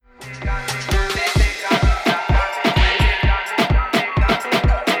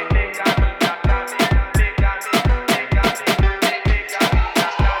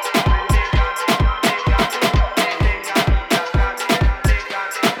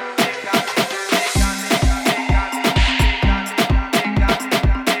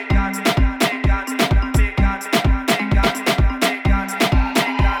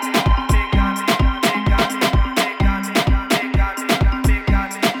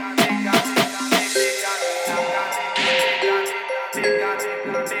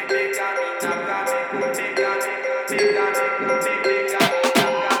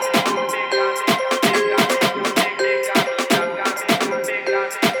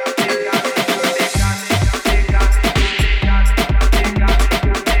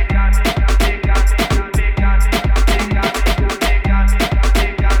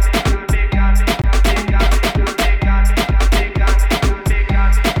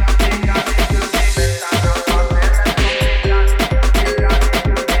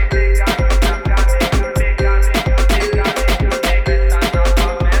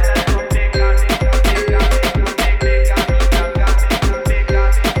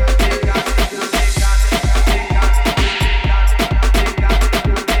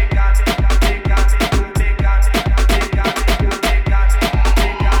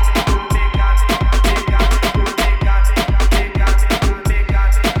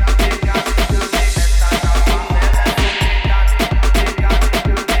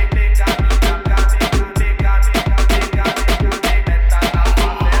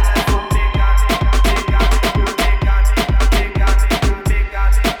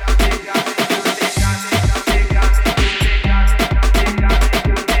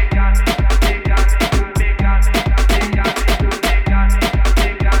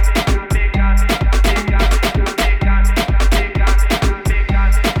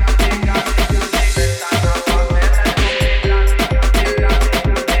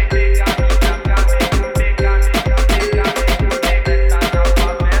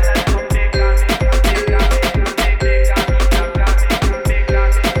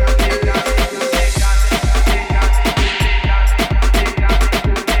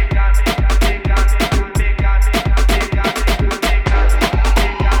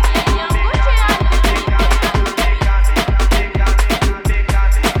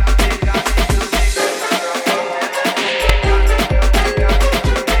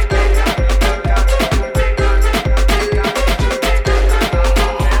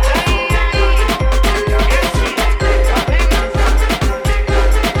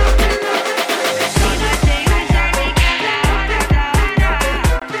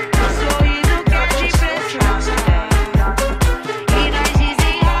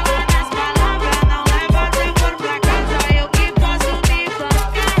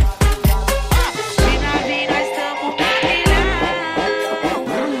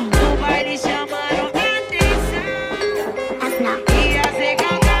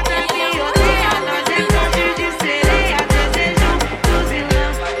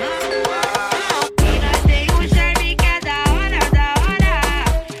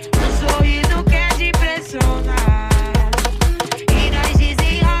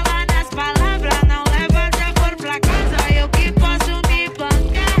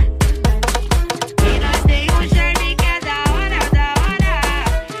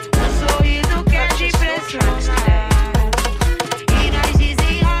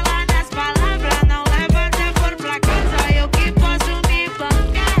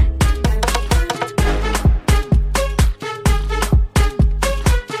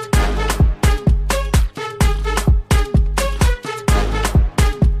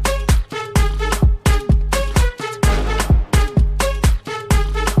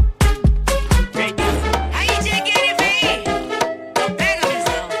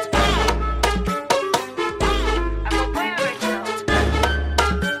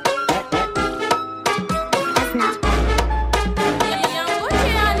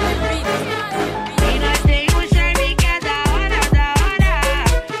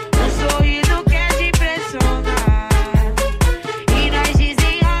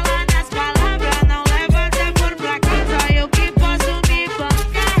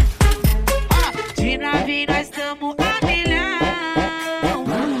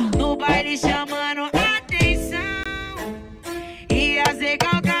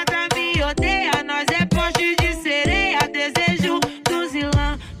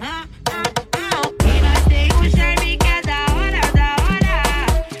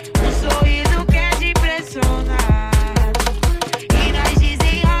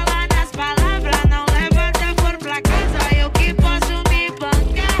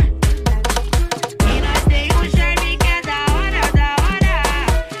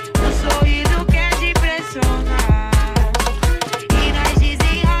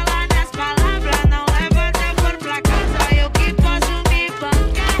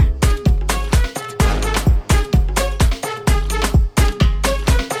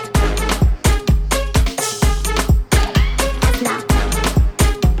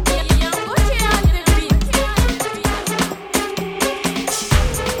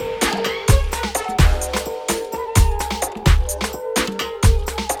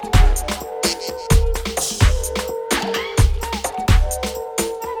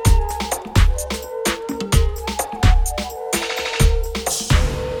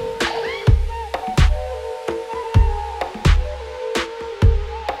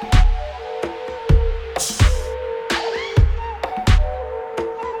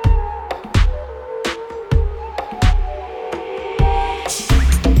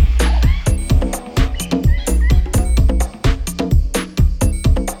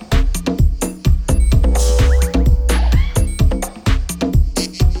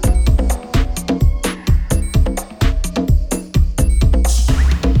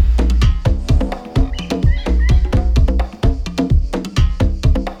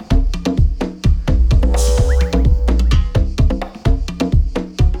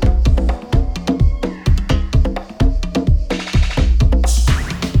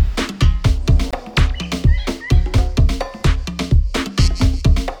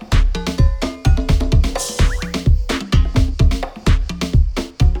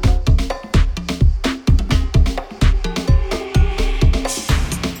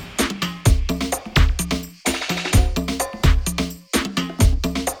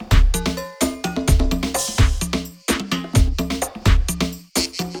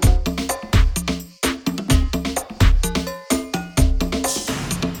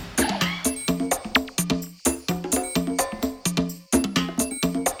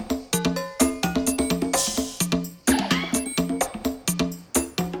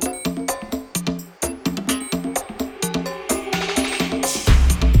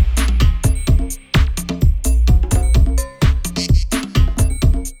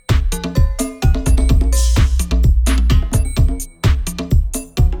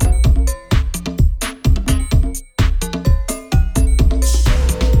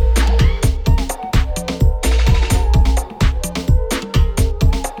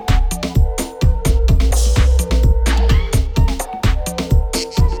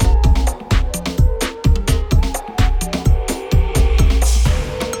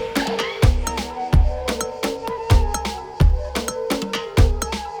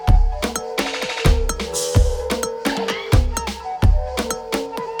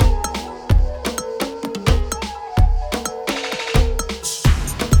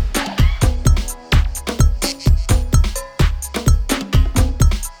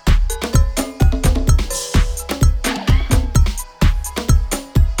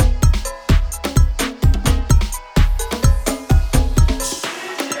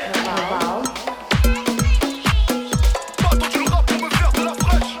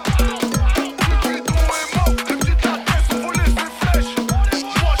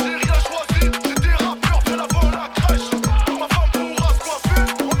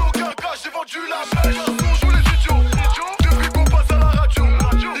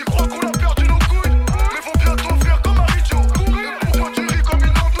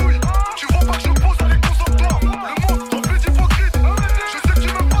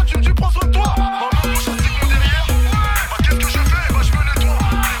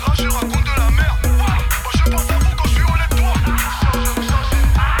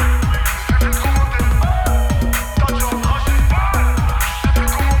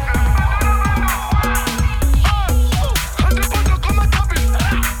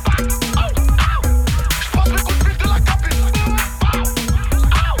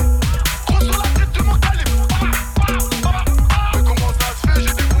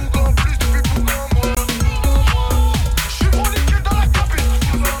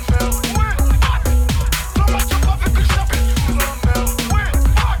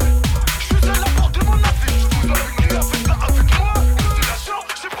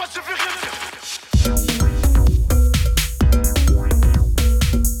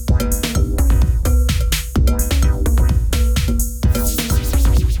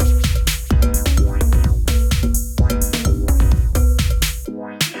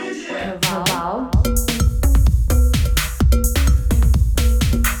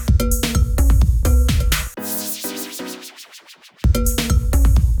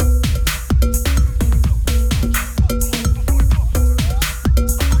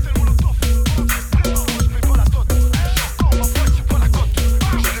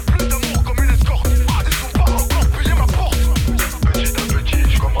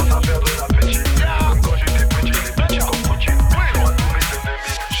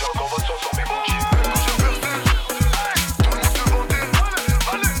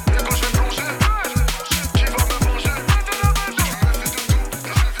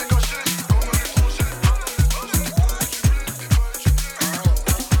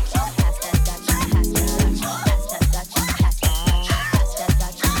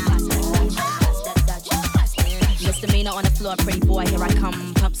up, pretty boy, here I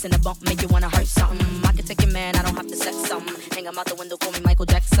come. Pumps in the bump, make you wanna hurt something. I can take your man, I don't have to sex some. Hang him out the window, call me Michael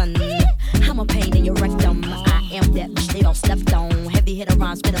Jackson. I'm a pain in your rectum. I am that bitch they don't step on. Heavy hitter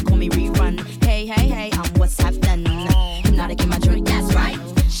rhymes, better call me rerun. Hey, hey, hey, I'm what's happening. Hypnotic in my drink, that's right.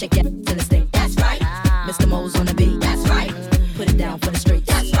 Shake it till it's stink, that's right. Mr. Mo's on the beat, that's right. Put it down for the street,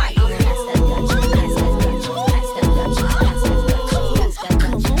 that's right. Pass that Dutch, pass that Dutch, pass that Dutch, pass that Dutch, pass that Dutch.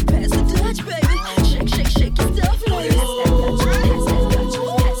 Come on, pass the Dutch, baby. Shake, shake, shake your stuff, ladies. Pass that Dutch, pass that Dutch,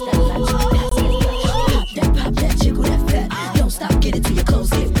 pass that Dutch, pass that Dutch. Pop that, jiggle that fat. Don't stop, get it till your clothes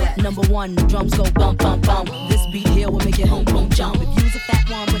get wet. Number one, drums go bump, bump, bump. This beat here will make it home, boom, jump. If you's a fat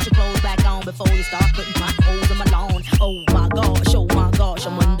one, put your clothes back on before you start putting potholes in my lawn. Oh my gosh, oh my gosh,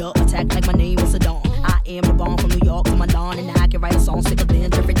 I'm under attack like my name was Saddam. I am the bomb from New York to Milan, and I can write a song sicker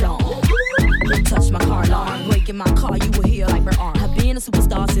than Jeffrey Dawn. Touch my car alarm, breaking my car, you will hear like her arm. I've been a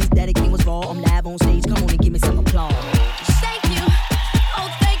superstar since Daddy King was raw. I'm live on stage, come on and give me some applause. Thank you, oh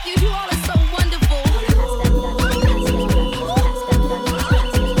thank you, you all are so wonderful.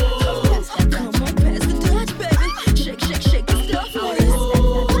 Come on, pass the Dutch, baby. Shake, shake, shake your stuff, ladies.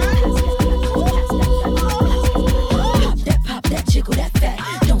 Pop that, jiggle that fat.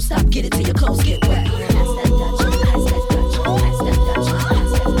 Don't stop, get it till your clothes get wet. Pass that Dutch, pass that Dutch, pass that Dutch,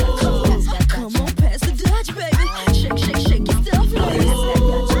 pass that Dutch, pass that Dutch. Come on, pass the Dutch, baby. Shake, shake, shake your stuff, ladies. Pass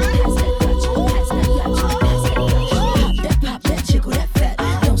that Dutch,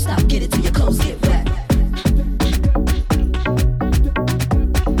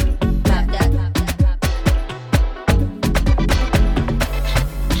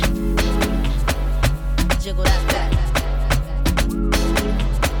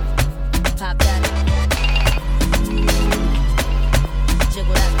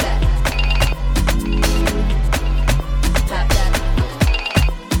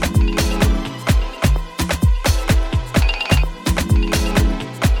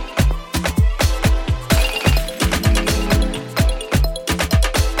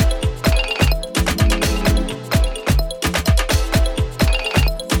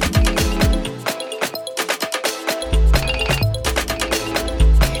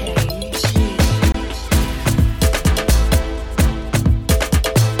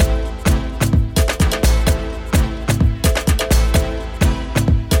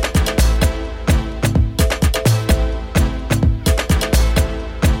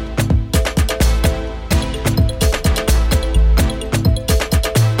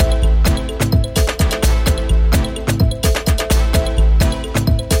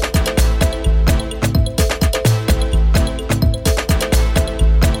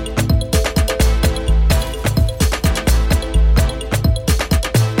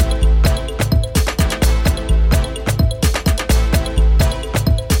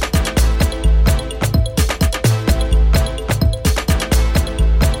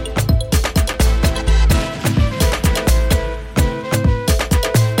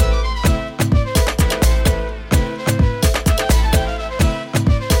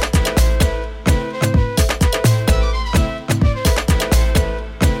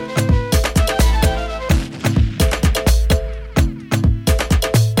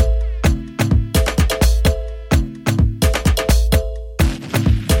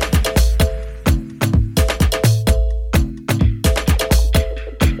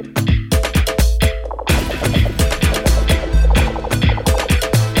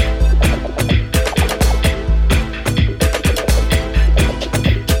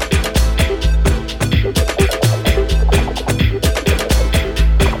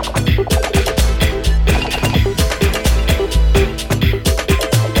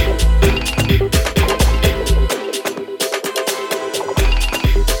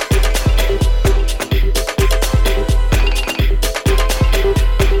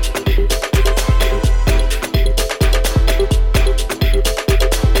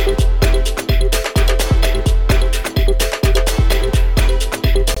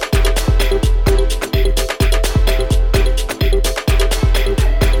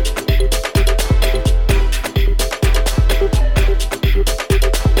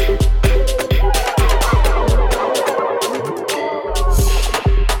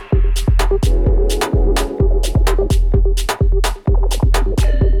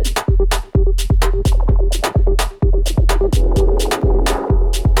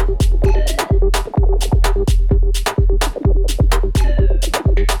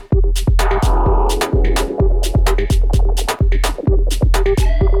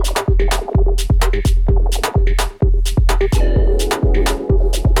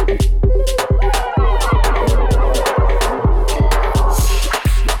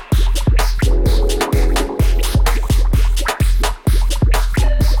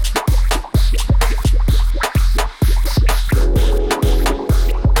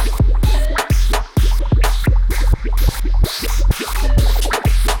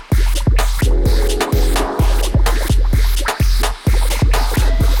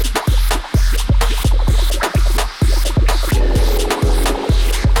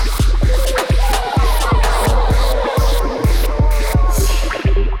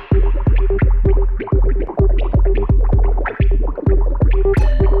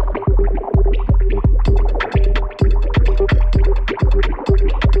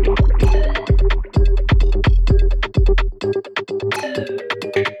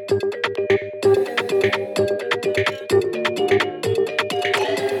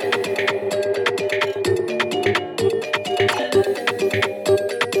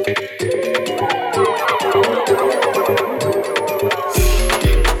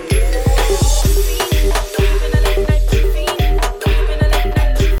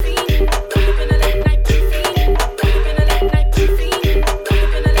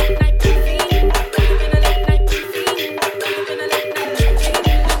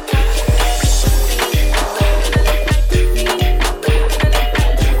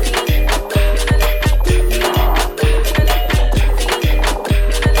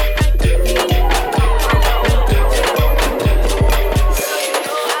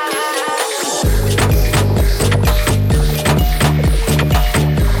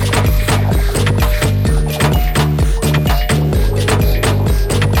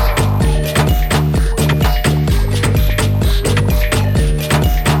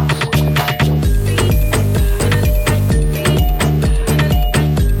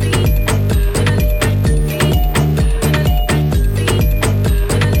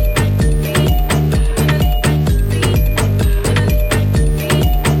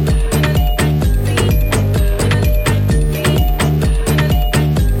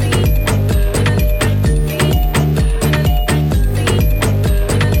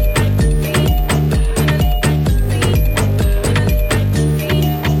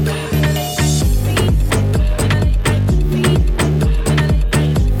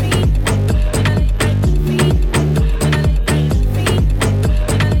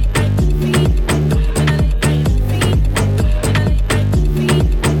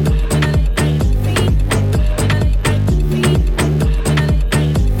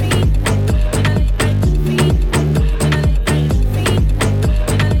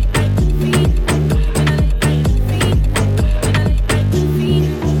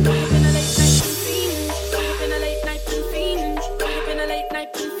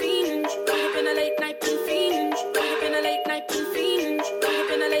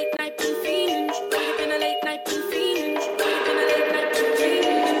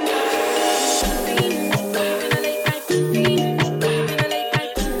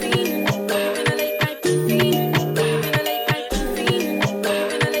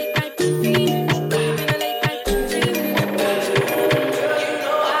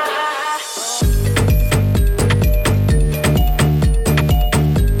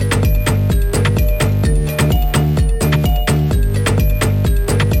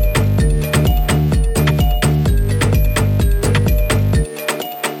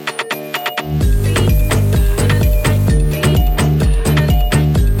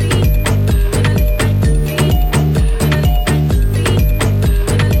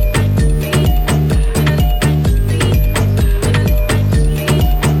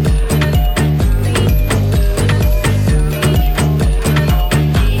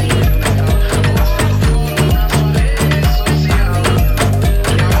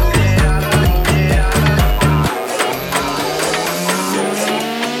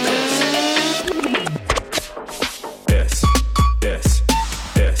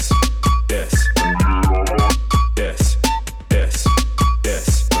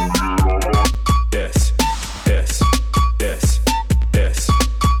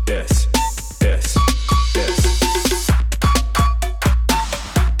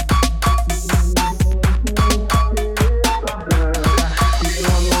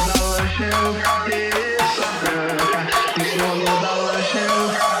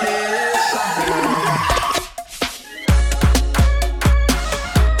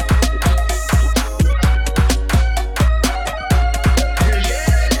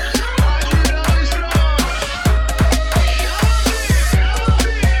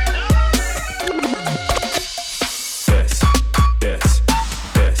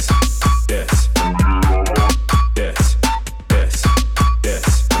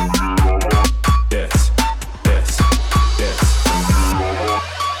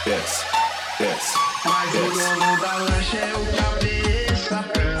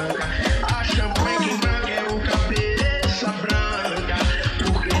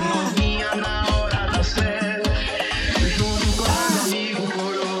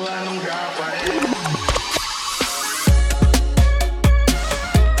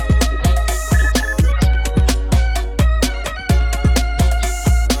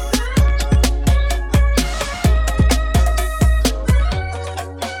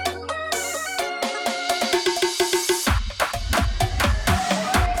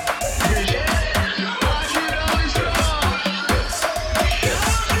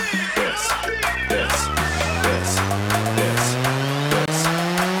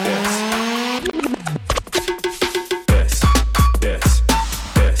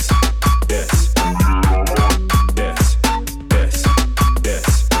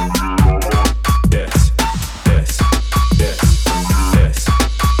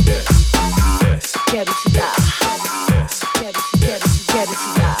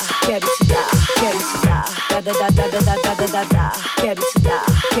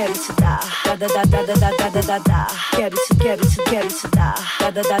 quero te dar. Quero te dar.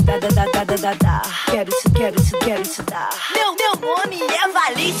 Quero te dar. Quero te dar. Meu nome é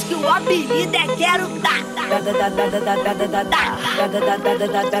Valente, que o apelido é Quero Dar.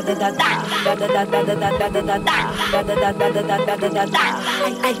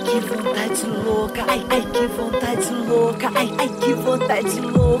 Ai que vontade louca, ai que vontade louca, ai que vontade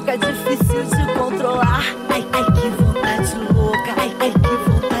louca, difícil de controlar. Ai que vontade louca, ai que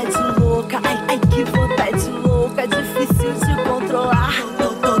vontade louca, ai que vontade louca, difícil de controlar.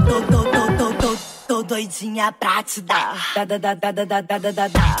 Tô doidinha pra te dar.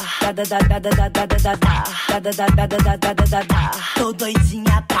 Tô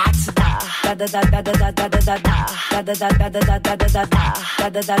doidinha pra te dar.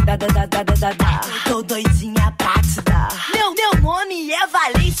 Tô doidinha pra te dar. Meu nome é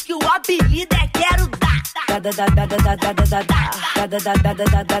Valente, que o apelido é Quero Dar.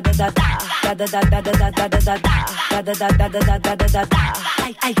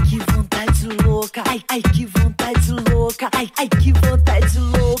 Ai que vontade louca, ai que vontade louca, ai que vontade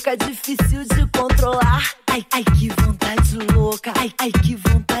louca, difícil de controlar. Ai que vontade louca, ai que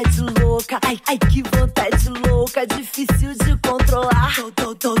vontade louca, ai que vontade louca, difícil de controlar.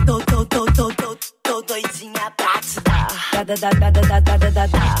 Tô doidinha pra te dar.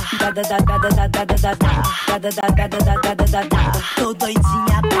 Tô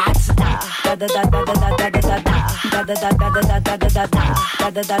doidinha pra te dar.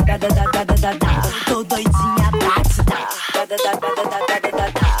 Tô doidinha pra te dar.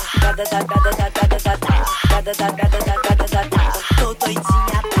 Tô doidinha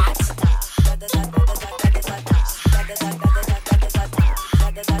pra te dar.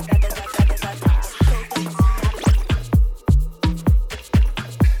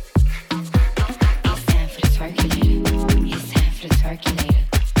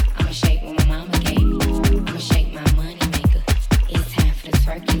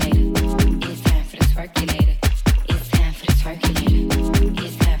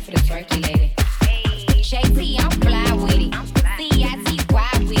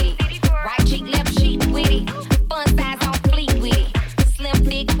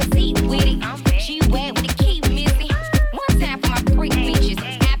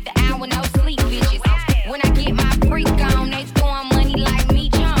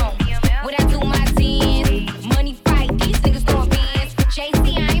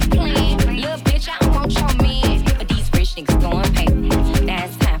 Bitch, I don't want your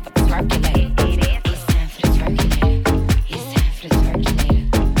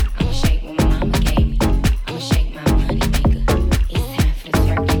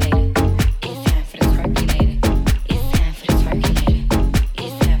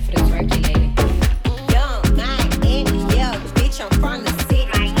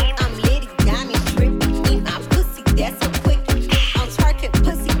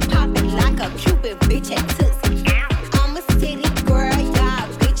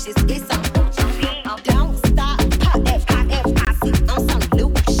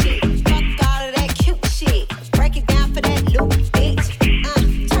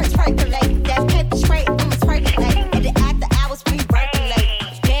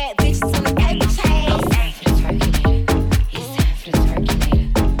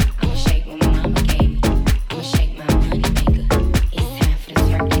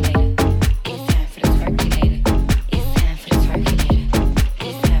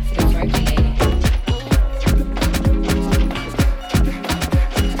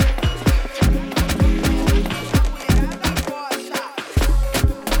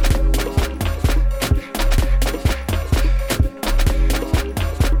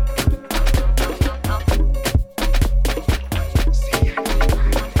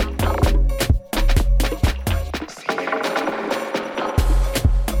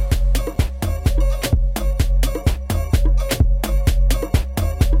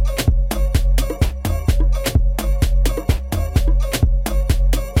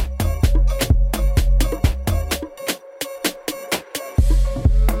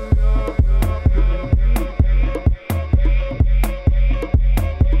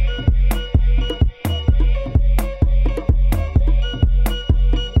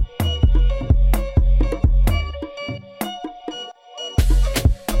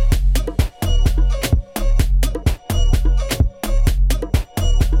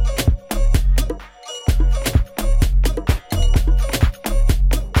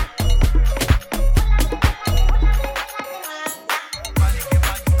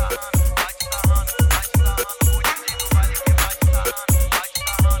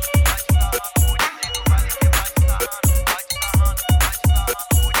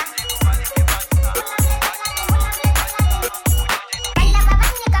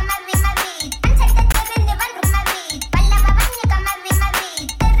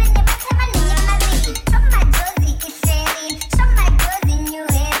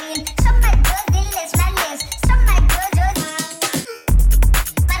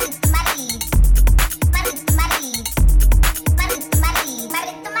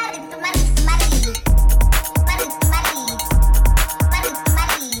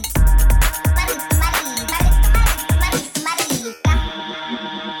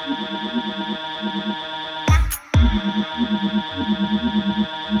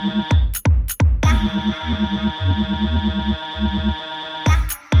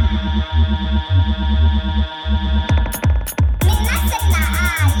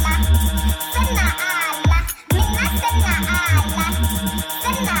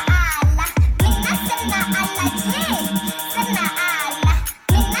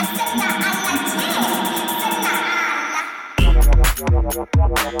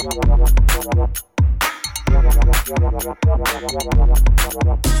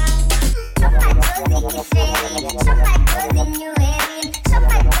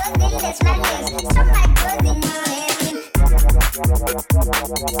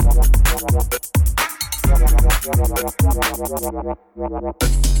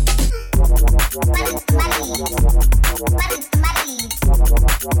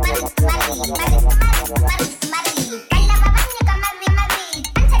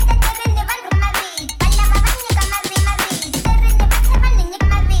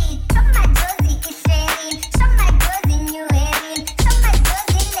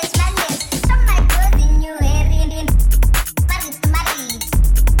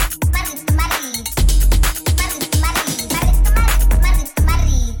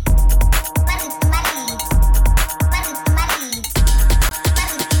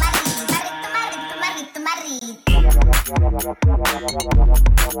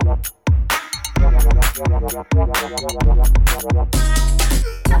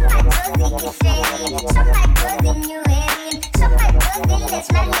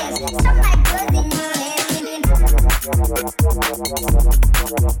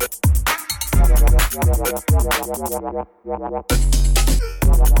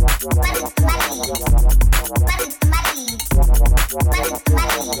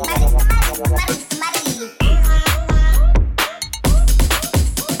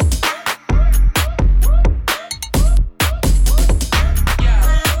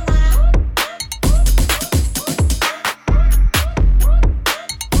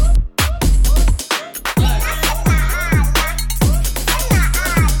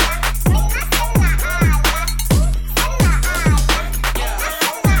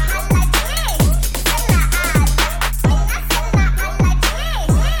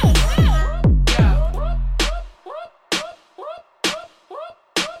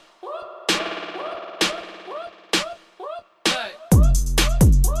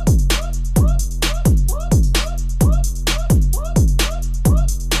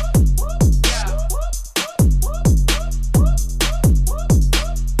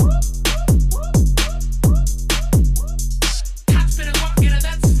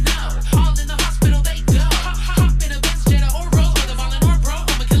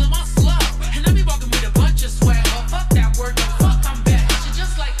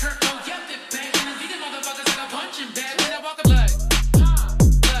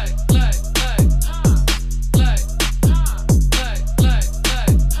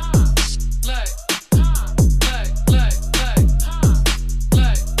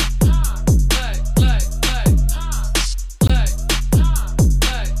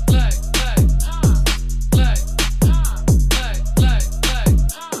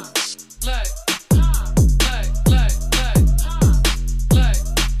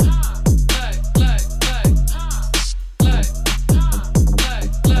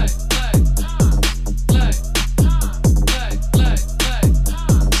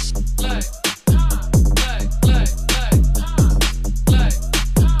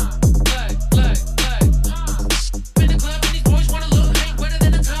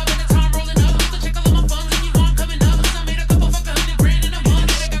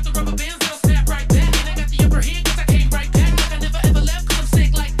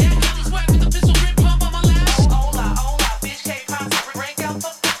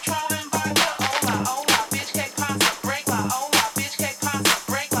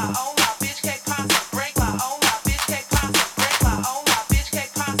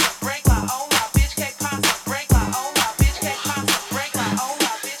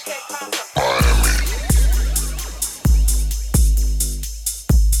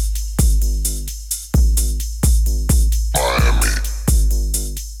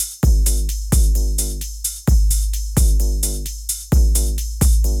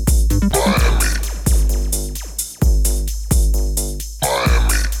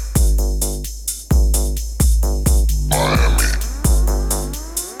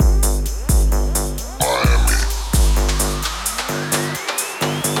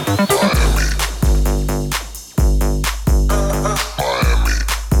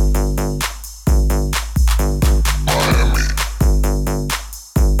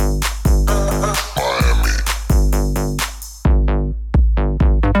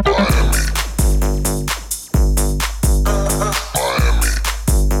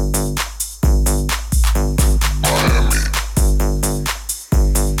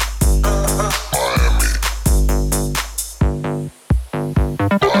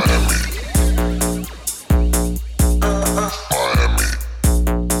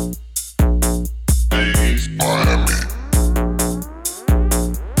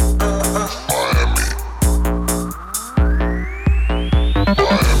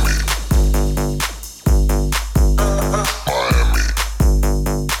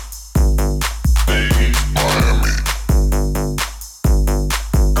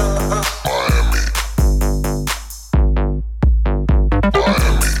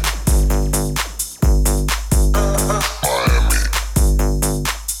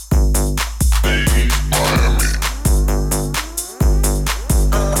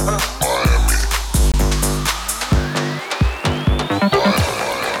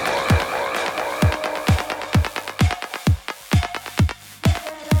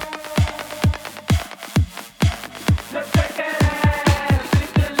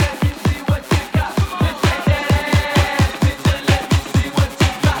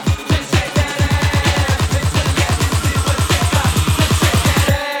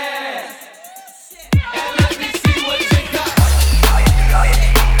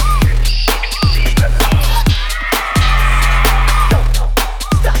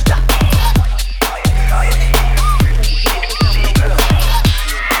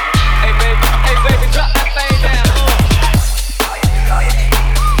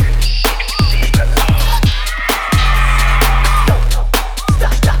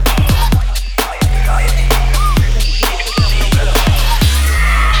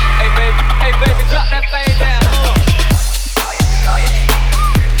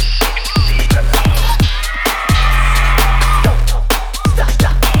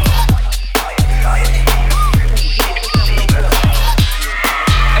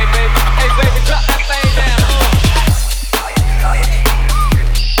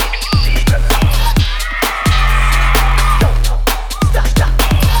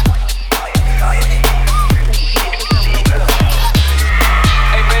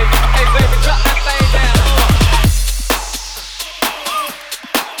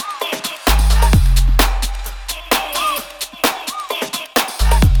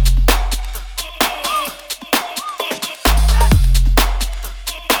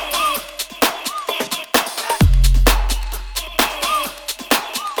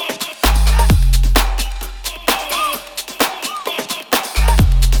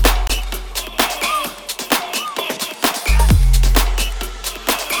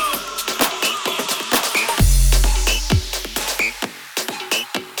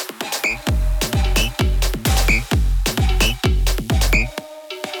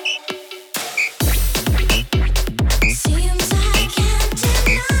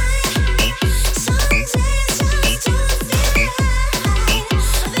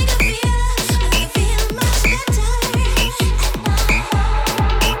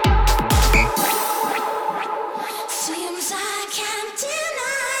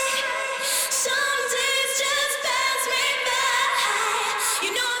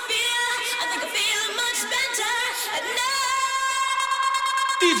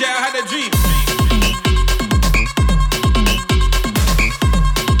DJ, I had a dream.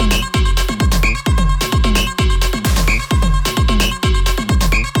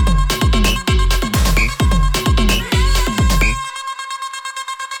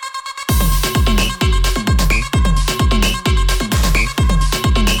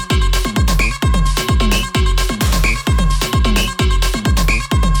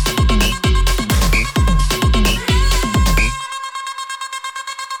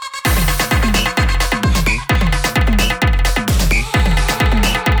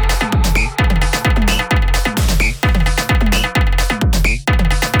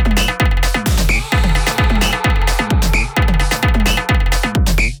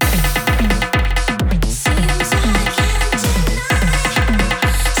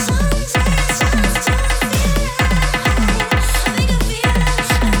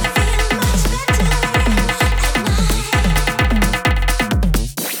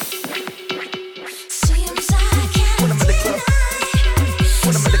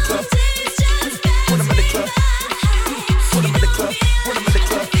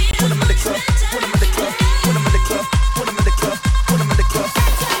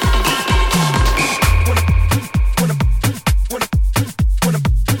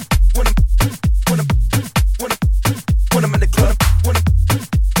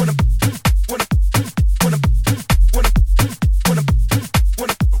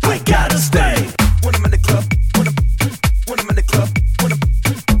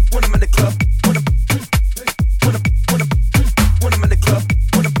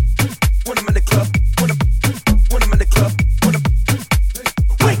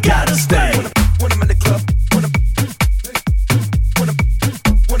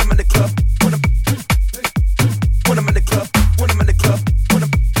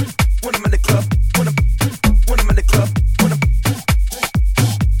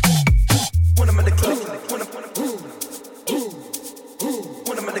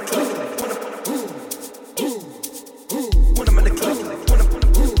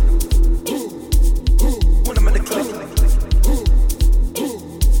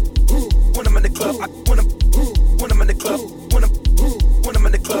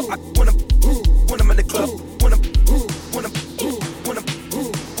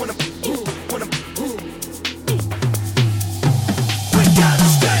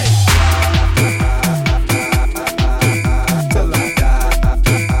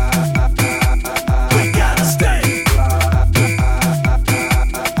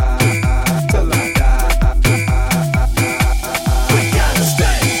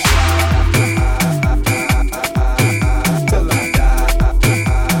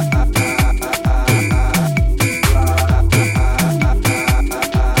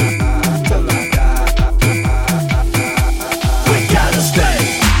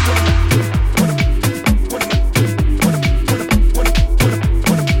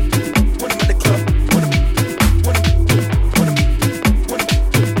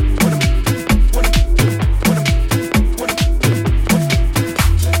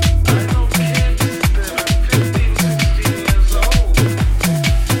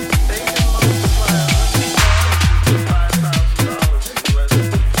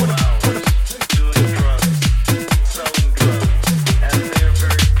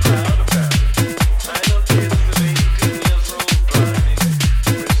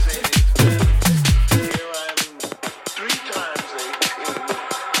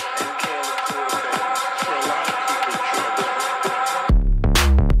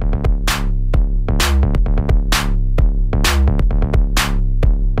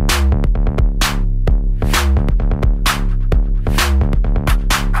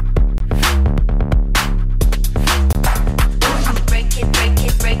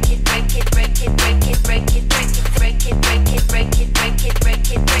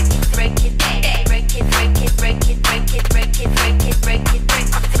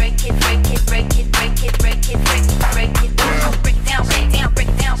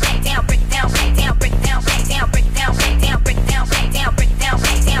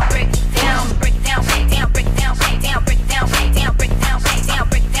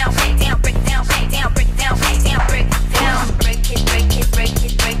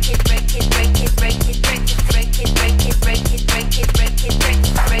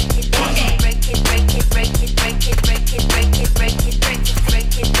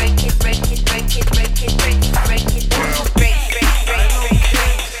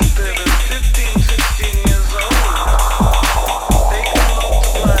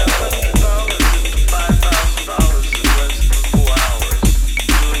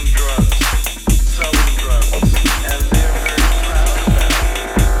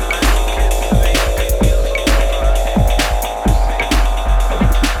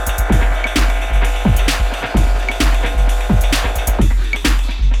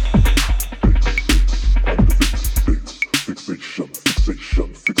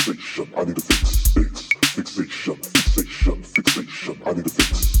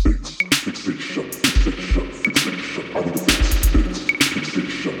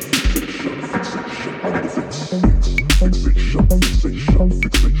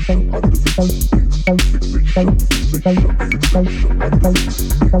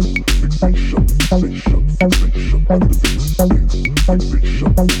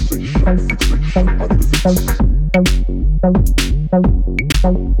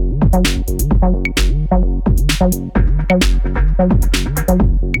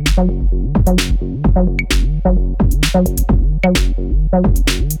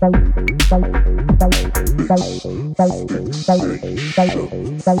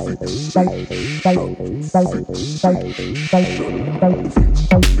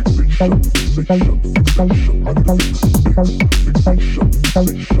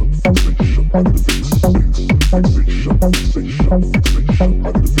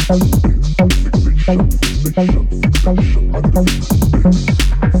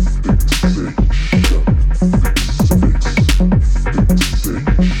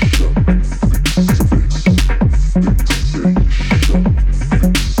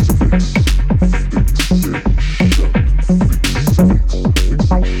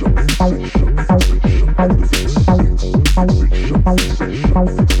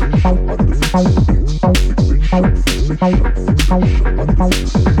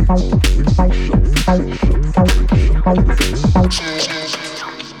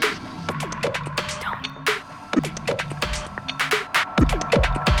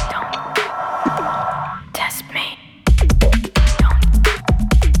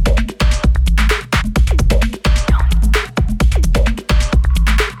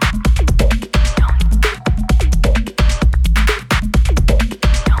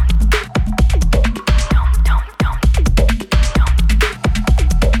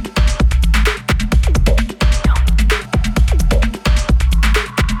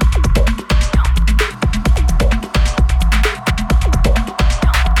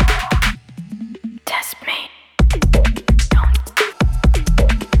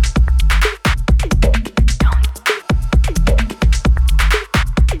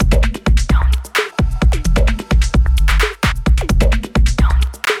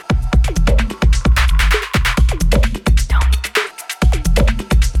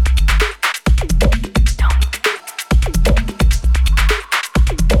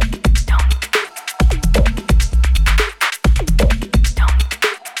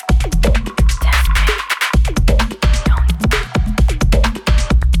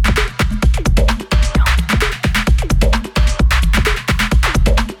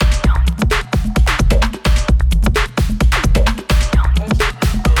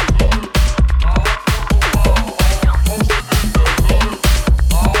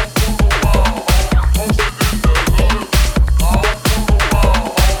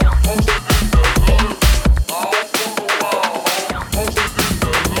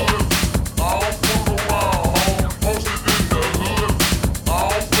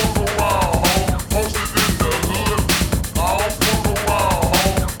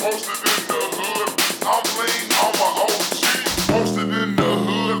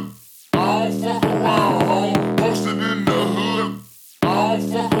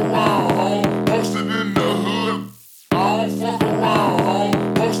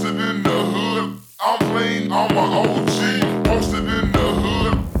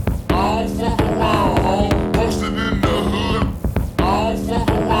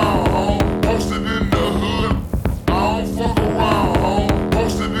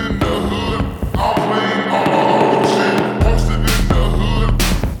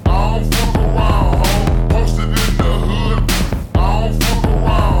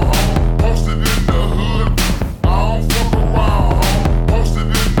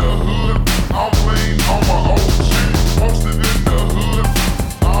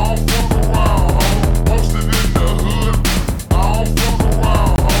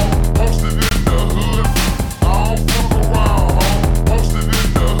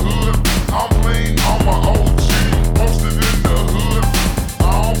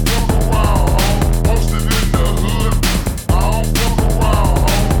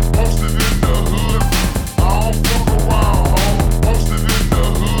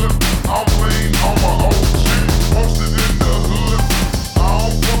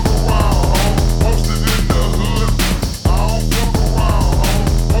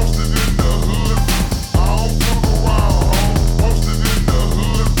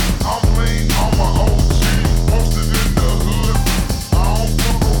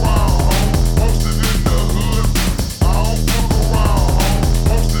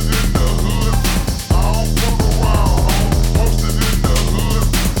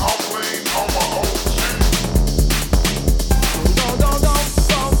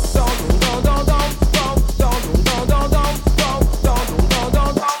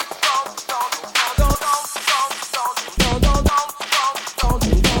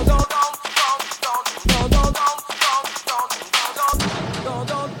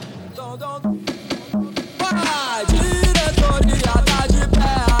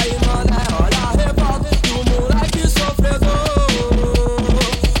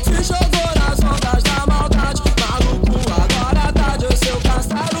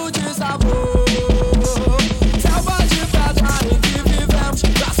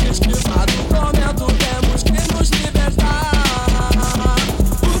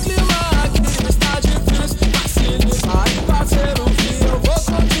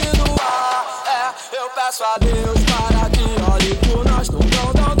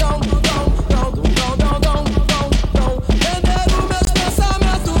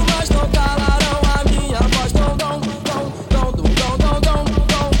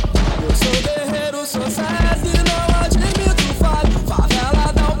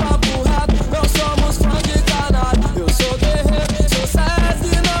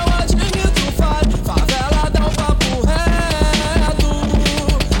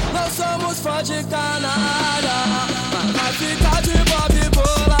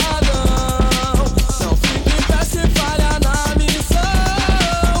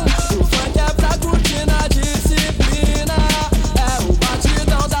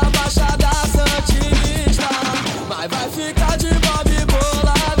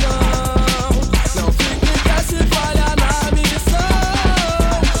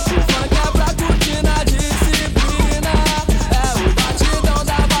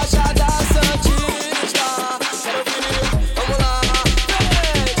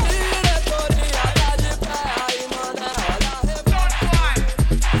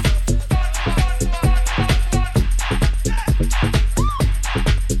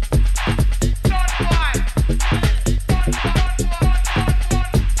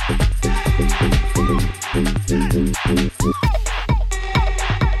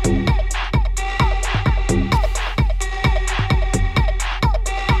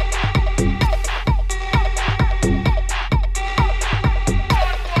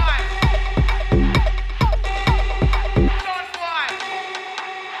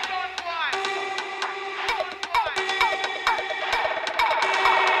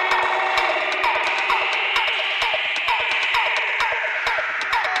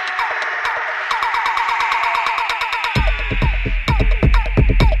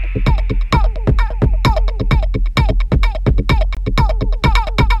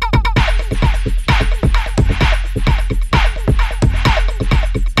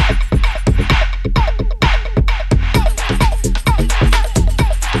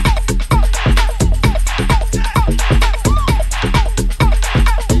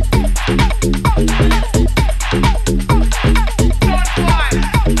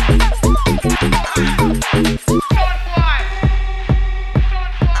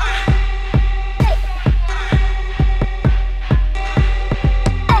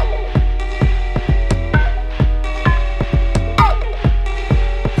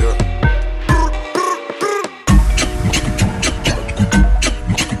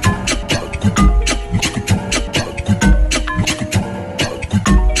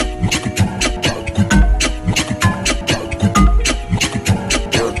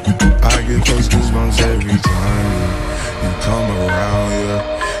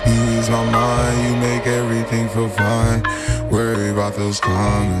 my mind, you make everything feel fine. Worry about those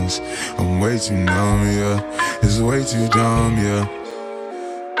comments, I'm way too numb, yeah. It's way too dumb, yeah.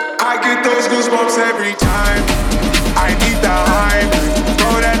 I get those goosebumps every time. I need the hype,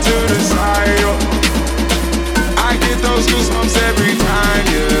 throw that to the side, yo. I get those goosebumps every time,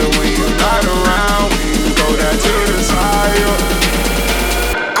 yeah. When you're not around, throw that to the side, yo.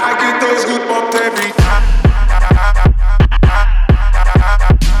 I get those goosebumps every time.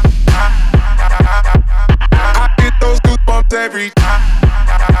 I get those goosebumps every time.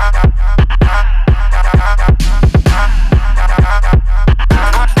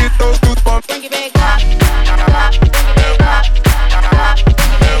 I get those goosebumps. Bring it back up.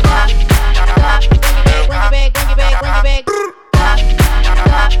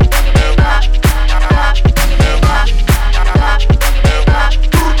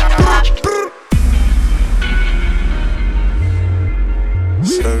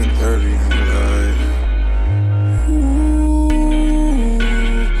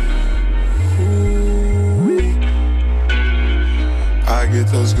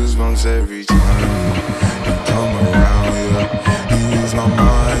 Those goosebumps every time you come around, yeah. You ease my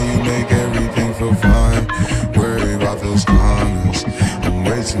mind, you make everything feel fine. Worry about those comments, I'm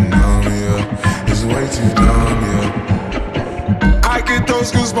way too numb, yeah. It's way too dumb, yeah. I get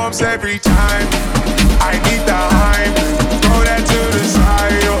those goosebumps every time. I need the hype, throw that to the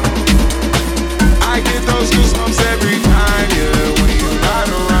side, yo. I get those goosebumps every time, yeah. When you're not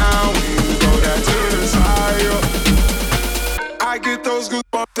around, throw that to the side, yo. I get those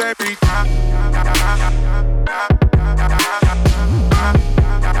goosebumps every time.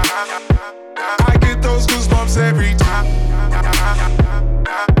 I get those goosebumps every time.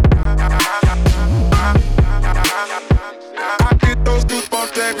 I get those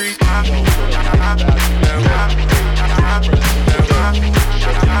goosebumps every time.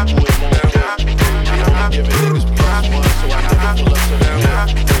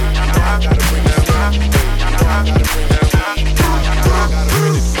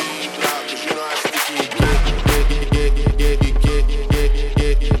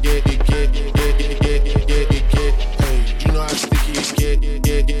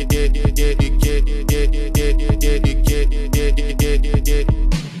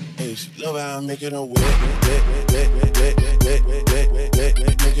 Making a wet,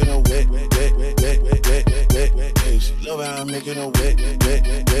 making a wet, she love how I'm making a wet, making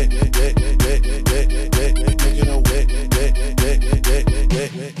a wet,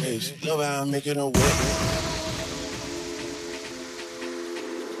 she love how I'm making a wet.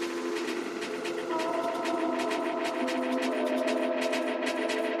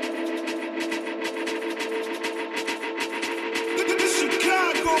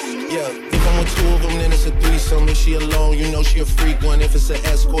 Yeah, if I'm with two of them, then it's a threesome. If she alone, you know she a freak one. If it's an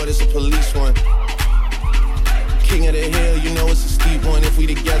escort, it's a police one. King of the hill, you know it's a steep one. If we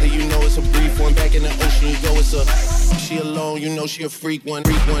together, you know it's a brief one. Back in the ocean, you go, it's a. She alone, you know she a freak one.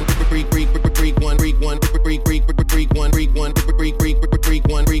 Freak one, freak one, freak one, freak one, freak one, freak one, freak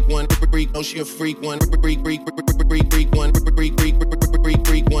one, freak one, freak. Know she a freak one. Freak one, freak.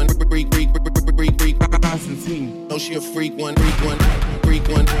 Constantine. Know she a freak one. Freak one, freak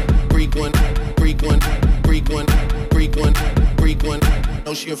one, freak one, freak one, freak one, freak one, freak one.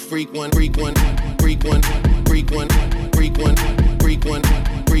 Know she a freak one. Freak one, freak one, freak one, freak one, freak one,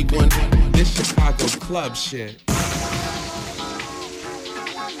 freak one. This Chicago club shit.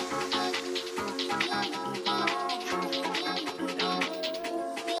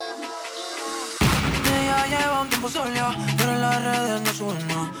 Ella lleva un tiempo sola, pero en las redes no sube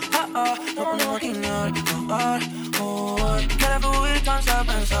nada. No podemos guiñar, quiere fluir, cansa de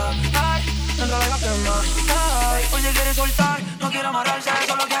pensar. Ay, dentro la iba a quemar. Ay, hoy se quiere soltar, no quiere amarrarse,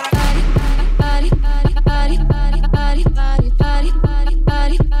 solo quiere.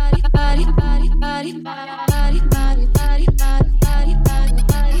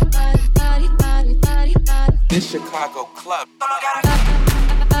 This Chicago club.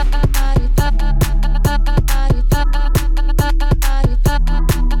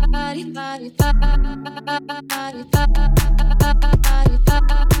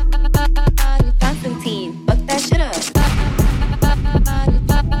 Constantine, fuck that shit up.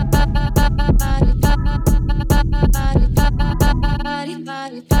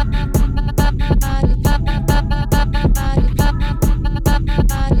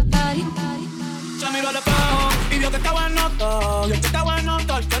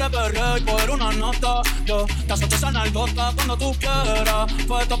 y coger una nota. Yo te azoto esa nalgota cuando tú quieras.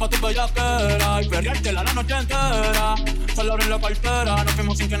 Puesta pa' tu bellaquera y perreártela la noche entera. Solo abrir la cartera, nos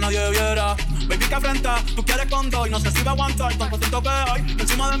fuimos sin que nadie viera. Baby, que afrenta, tú quieres con dos y no sé si va a aguantar. Tanto siento que hay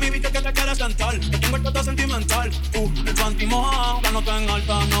encima de mi bicho que te quieres sentar. Yo tengo el toto sentimental, el panty mojado. La nota en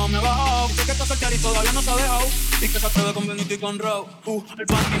alta no me he bajado. Dice que está soltero y todavía no se ha dejado. Y que se atreve con Benito y con Raw. El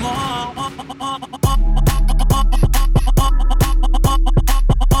panty mojado.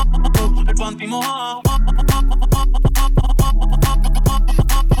 El panty mojado.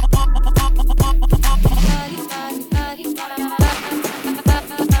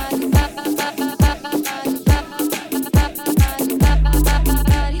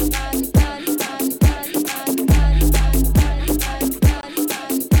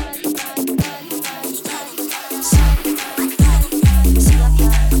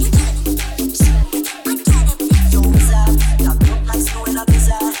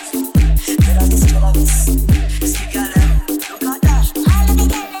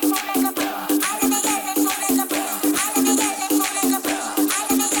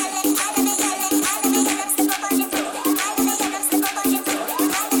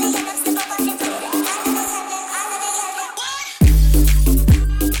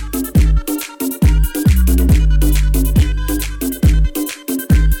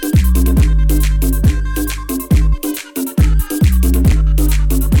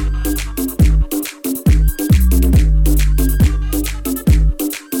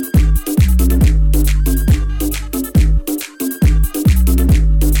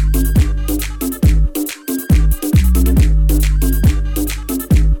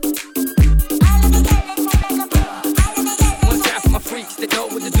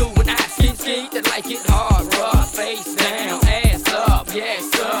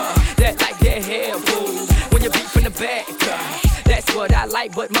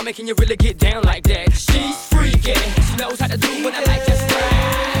 But mama, can you really get down like that? She's freaking, she knows how to do what I like, just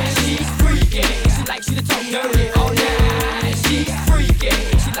right. She's freaking, she likes you to talk dirty all night. She's freaking,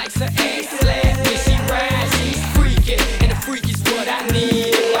 she likes her ass slapped when she rides. She's freaking, and the freak is what I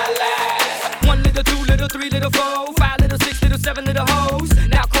need in my life. 1 little, 2 little, 3 little, 4, 5 little, 6 little, 7 little hoes.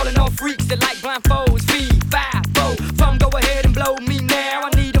 Now calling all freaks that like blindfolds. Feed 5, 4, from go ahead and blow me now. I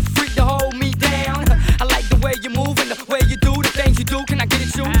need a freak to hold me down. I like the way you move and the way you do the things you do. Can I get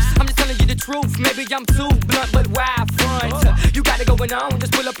it, you? I'm just telling you the truth. Maybe I'm too blunt, but why front? You got it going on.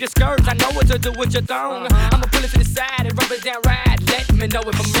 Just pull up your skirts. I know what to do with your thong. I'ma pull it to the side and rub it down right. Let me know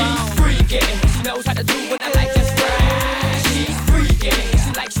if I'm wrong. She's freaking. She knows how to do what I like, just right. She's freaking.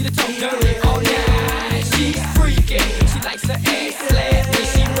 She likes you to talk dirty all night. She's freaking. She likes her ass slapped when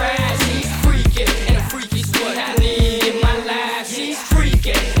she rides. She's freaking, and the freak is what I need in my life. She's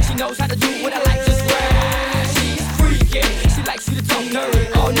freaking. She knows how to do what I like, just right. She's freaking. She likes you to talk dirty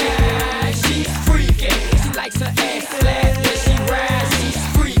all night. She's freaking. She likes her ass slapped when she rides. She's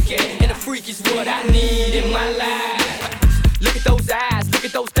freaking, and the freak is what I need in my life. Look at those eyes, look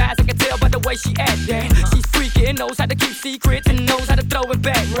at those thighs. I can tell by the way she acting. She's freaking, knows how to keep secrets and knows how to throw it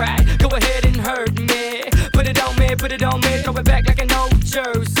back right. Go ahead and hurt me. Put it on me, put it on me. Throw it back like an old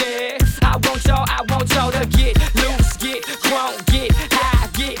jersey. I want y'all to get loose, get drunk, get high,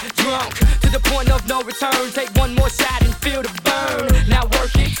 get drunk. To the point of no return. Take one more shot and feel the burn. Now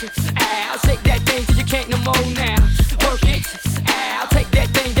work it out, shake that thing till you can't no more now. Work it out, take that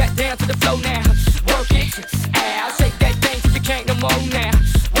thing down to the floor now. Work it out, shake that thing till you can't no more now.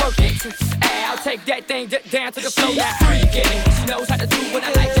 Work it out, take that thing down to the floor now. She's freaking, she knows how to do what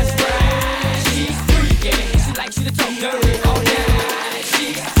I like, just right. She's freaking, she likes you to talk dirty all night.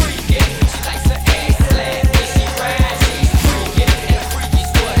 She's freaking, she likes her ass slapped when she rides. She's freaking, and the freak is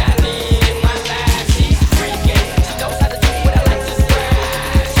what I need in my life. She's freaking, she knows how to do what I like, just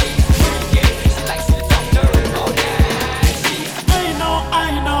right. She's freaking, she likes you to talk dirty all night.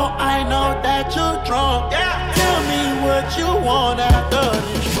 I know that you're drunk. Yeah. Tell me what you want after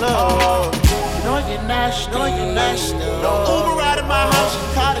this love. You know you're nasty. No Uber right at my house, you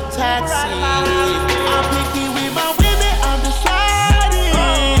call a taxi. I'm picky with my women, I'm deciding.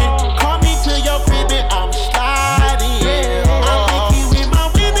 Call me to your crib and I'm sliding. I'm picky with my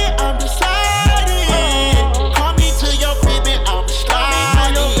women, I'm deciding. Call me to your crib and I'm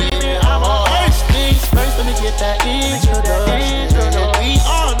sliding. First things first, let me get that introduction. We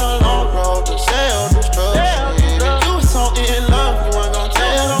on the long road to sell this truck. You was so in love, you weren't gonna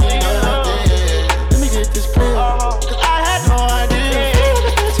tell me nothing. Let me get this clear, cause I had no idea.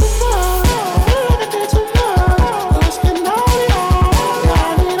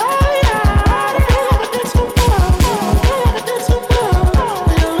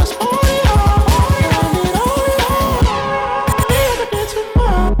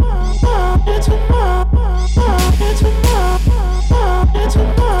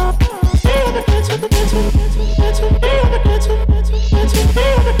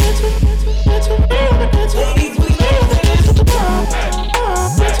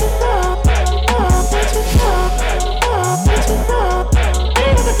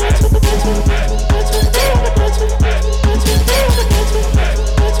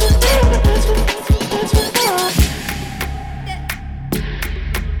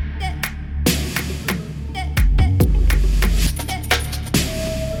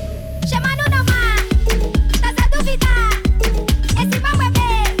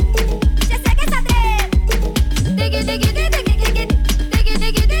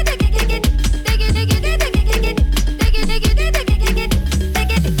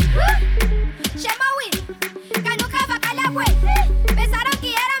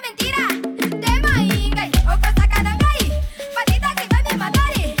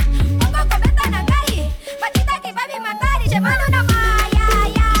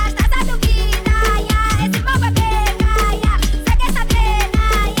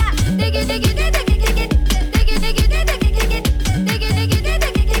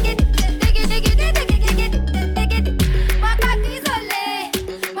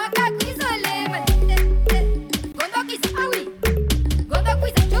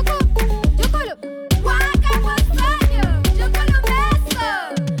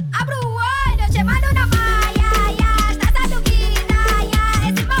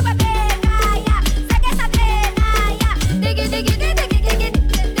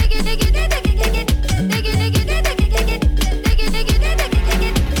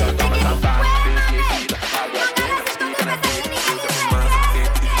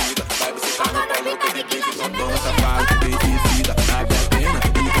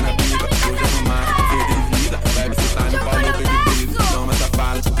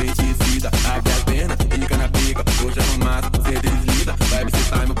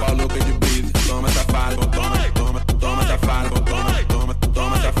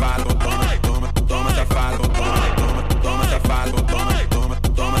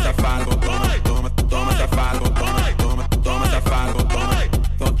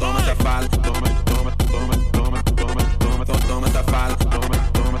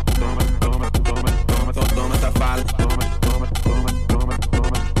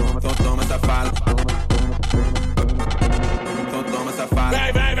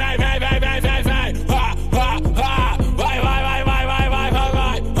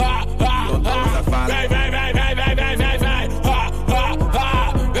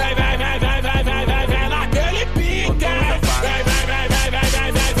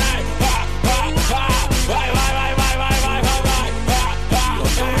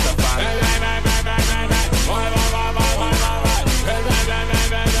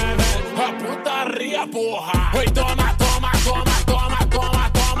 linguinha, porra. Oi, toma, toma, toma, toma, toma,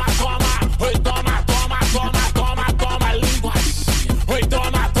 toma, toma. Oi, toma, toma, toma, toma, toma, língua. Oi,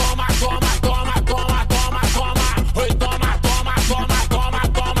 toma, toma, toma, toma, toma, toma, toma. Oi, toma, toma, toma, toma,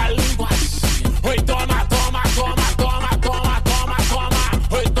 toma, língua. Oi, toma, toma, toma, toma, toma, toma, toma.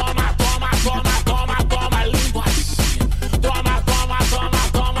 Oi, toma, toma, toma, toma, toma, língua. Toma, toma, toma,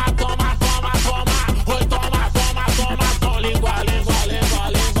 toma, toma, toma, toma. Oi, toma, toma, toma, toma, língua, língua, língua,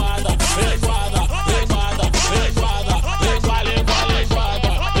 linguada, linguada, linguada, linguada, língua, língua, linguada, linguada, linguada,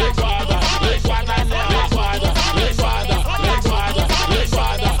 linguada, linguada, linguada,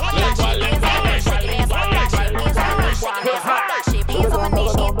 linguada, língua, língua, Hands on my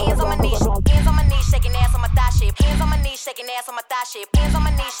knees, hands on my knees, hands on my knees, shaking ass on my thigh shape. Hands on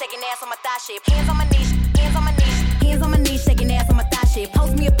my knees, shaking ass on my thigh shape. Hands on my knees, shaking ass on my thigh shape. Hands on my knees, hands on my knees, hands on my knees, shaking ass on my thigh shape.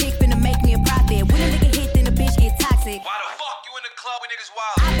 Post me a pic, finna make me a profit. When a nigga hit, then the bitch get toxic. Why the fuck you in the club when niggas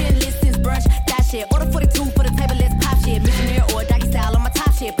wild? I've been lit since brunch, that shit. Order 42 for the table, let's pop shit. Missionary or doggy style on my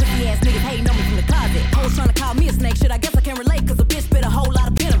top shit. Pussy ass niggas hating on me from the closet. Hoes tryna call me a snake, shit. I guess I can relate, cause a bitch spit a whole lot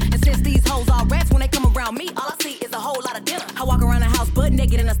of venom. And since these hoes all rats, when they come around me, all I see is a whole lot of dinner. I walk around the house butt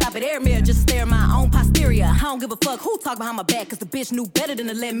naked and I stop at air mirror just to stare at my own posterior. I don't give a fuck who talk behind my back, cause the bitch knew better than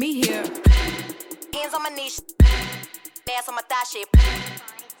to let me hear. Hands on my knees, ass on my thigh shape.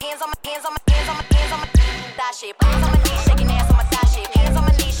 Hands on my, hands on my, hands on my, hands on my thigh shape. Hands on my knees, shaking ass on my thigh shape. Hands on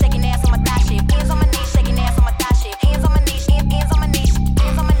my knees, shaking ass on my thigh shape. Hands on my knees, shaking ass on my thigh shape. Hands on my knees, hands on my knees,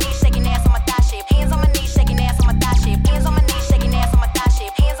 hands on my knees, shaking ass on my thigh shape. Hands on my knees, shaking ass on my thigh shape. Hands on my knees, shaking ass on my thigh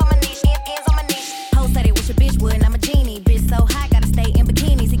shape. Hands on my knees, hands on my knees. Hoes said they wish a bitch would, and I'm a genie. Bitch so hot, gotta stay in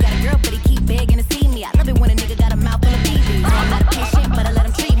bikinis. He got a girl, but he keep begging to see me. I love it when a nigga got a mouth full of BBs. I'm not a patient, but I let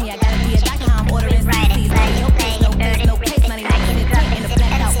him treat me. I gotta be a doctor, how I'm ordering CCs. No place, no place, no place. 99% in the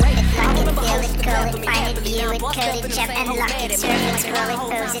blacked out race. Coded, jump and lock it, serve it, scroll it,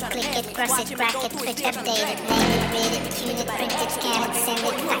 pose it, click it, cross it, crack it, switch, update it, name it, read it, tune it, print it, scan it, send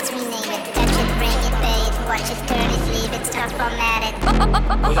it, fax, rename it, touch it, bring it, pay it, watch it, turn it, leave it, start formatted.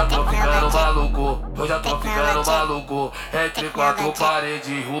 Eu já tô ficando maluco, eu já tô ficando maluco. Entre quatro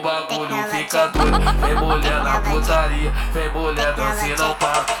paredes, o bagulho fica doido. Vem mulher na putaria, vem mulher dança e não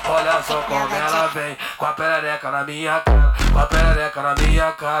para. Olha só como ela vem, com a perereca na minha cara, com a perereca na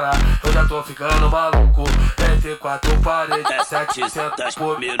minha cara. Eu já tô ficando maluco. Entre quatro paredes, 700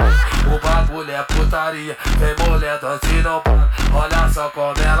 por minuto. O bagulho é putaria, vem mulher dança e não para. Olha só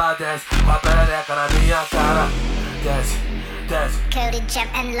como ela desce, com a perereca na minha cara. Desce, desce. Coded,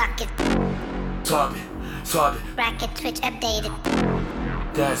 jump and lock it. Sobe, sobe. Bracket, switch, update it.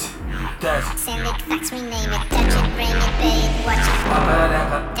 Desce, desce. Send it, fax, rename it, touch it, bring it, pay it, watch it. Com a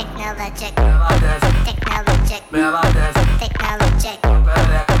perereca, Technologic, ela desce, technologic, ela desce. technologic, Com a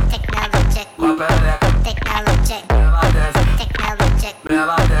perereca, technologic, com a perereca, technologic, ela desce, technologic,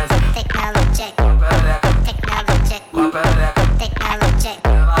 ela desce. technologic, Com a perereca, technologic, com a perereca, technologic,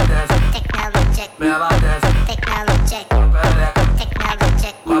 ela desce, technologic, ela desce. technologic, Com a perereca,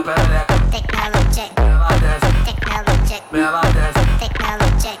 technologic, com a perereca, technologic, ela desce, technologic, ela desce.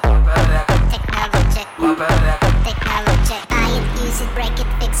 technologic, Com a perereca, technologic, com a perereca. technologic. Buy it, use it, break it,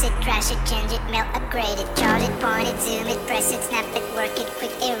 fix it, trash it, change it, mail, upgrade it, chart it, point it, zoom it, press it, snap it, work it,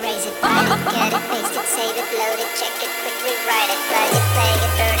 quick erase it, write it, cut it, paste it, save it, load it, check it, quick rewrite it, plug it, play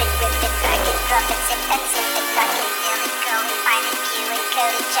it, burn it, rip it, crack it, drop it, zip it, zip it, tuck it, fill it, go it, find it, view it,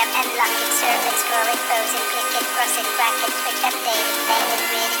 code it, jump and lock it, serve it, scroll it, pose it, click it, cross it, crack it, switch, update it, name it,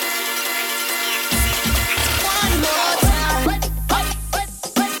 read it, tune it, print it, scan it, send it, fax it. One more time.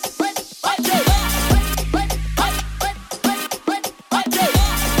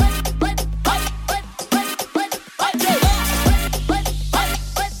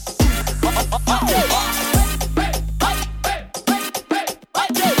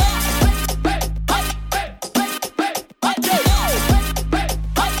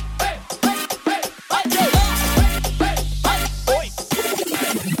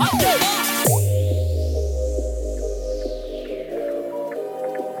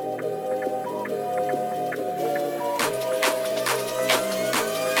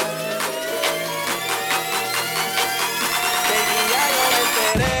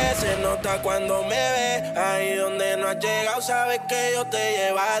 Cuando me ves, ahí donde no has llegado, sabes que yo te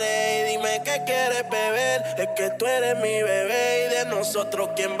llevaré. Y dime qué quieres beber, es que tú eres mi bebé. Y de nosotros,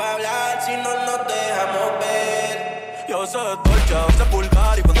 ¿quién va a hablar si no nos dejamos ver? Yo sé de Dolce, a veces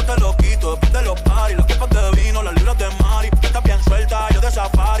vulgar. Y cuando te lo quito, después de los party, las copas de vino, las libras de Mari. Estás bien suelta, yo de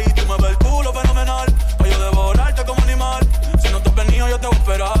safari. Tú me ves el culo fenomenal, pa' yo devorarte como animal. Si no te has venido, yo te voy a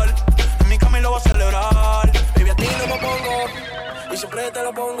esperar. En mi cama y lo voy a celebrar. Baby, a ti no me pongo, y siempre te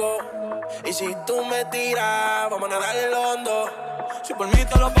lo pongo. Y si tú me tiras, vamos a nadar el hondo. Si por mí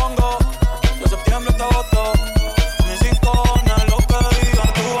te lo pongo, yo septiembre hasta agosto. A mis 5 cojones lo que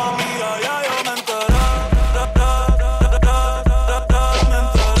digan tu amiga, ya yo me enteré.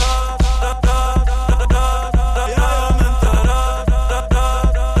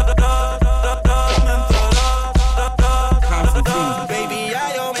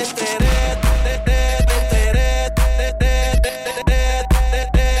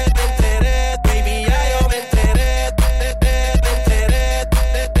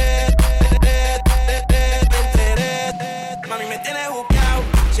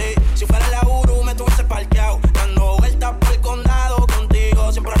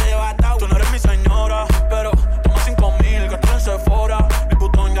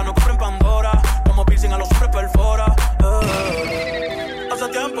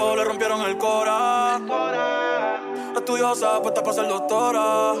 Puesta para ser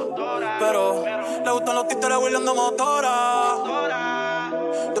doctora, pero le gustan los títeres huirleando motora.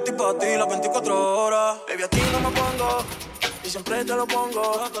 Yo estoy pa' ti las 24 horas. Baby, a ti no me pongo y siempre te lo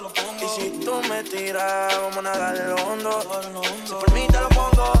pongo. Y si tú me tiras, vamos a nadar en lo hondo. Si por mí te lo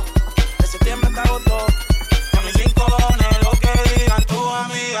pongo, de septiembre hasta agosto. A mis 5 cojones lo que digan tu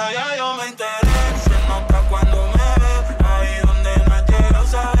amiga, ya yo me enteré. Se nota cuando me ves, ahí donde no has llegado,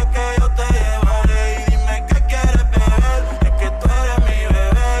 sabes que yo te llevaré. Y dime qué quieres beber, es que tú eres mi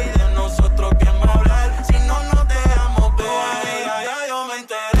bebé. Y de nosotros quién va a hablar, si no nos dejamos ver. Ya yo me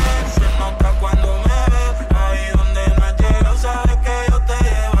enteré. Se nota cuando me ves, ahí donde no has llegado, sabes que yo te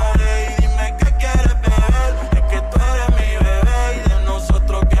llevaré. Y dime qué quieres beber, es que tú eres mi bebé. Y de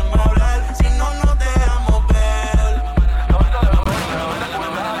nosotros quién va a hablar, si no nos dejamos ver.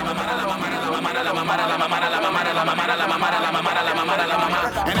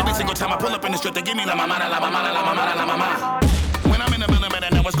 And every single time I pull up in the strip, they give me la mamada, la mamada, la mamada, la mamada. When I'm in the building, better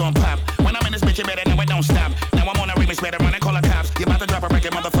know what's gon' pop. When I'm in this bitch, you better know it don't stop. Now I'm on a remix, better run and call the cops. You about to drop a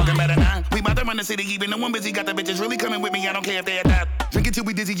record, motherfucking better not. We about to run the city, even the one busy. Got the bitches really coming with me, I don't care if they adopt. Drink it till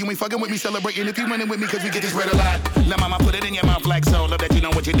we dizzy, you ain't fucking with me, celebrating if you running with me, cause we get this bread a lot. La mama, put it in your mouth like so. Love that you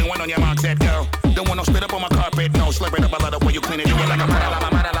know what you're doing on your mark, set go. Don't want no spit up on my carpet, no. Slurp it up, I love the way you clean it, do it like a pro. La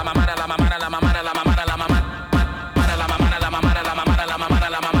mamada, la mamada, la mamada, la mamada, la mamada, la mamada.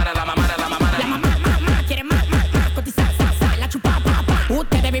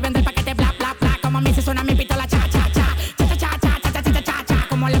 Ustedes viven del paquete bla bla bla. Como a mí se suena mi pistola cha cha cha. Cha cha cha cha cha cha cha cha.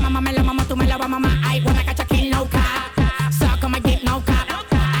 Como la mamá me la mamá, tú me la vas mamá. I wanna catch a kill, no cap. So come and get no cap.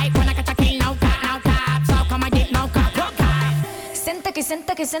 I wanna catch a kill, no cap, no cap. So come and get no cap. Senta que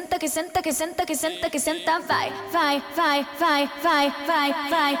senta que senta que senta que senta que senta que senta. Vai vai vai vai vai vai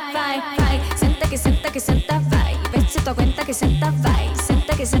vai vai vai. Senta que senta que senta vai. Besito cuenta que senta vai.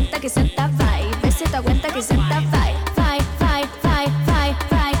 Senta que senta que senta vai. Besito cuenta que senta vai. Vai vai vai vai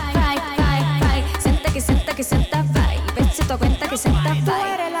vai vai vai vai. Senta que senta vai. Besito cuenta que senta vai. Tú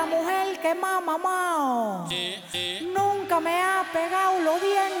eres la mujer que más mamao. Nunca me ha pegado los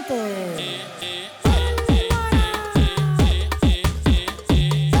dientes.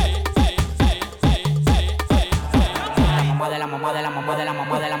 De la mamá de la mamá de la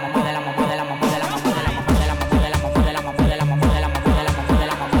mamá de la mamá de la mamá de la mamá.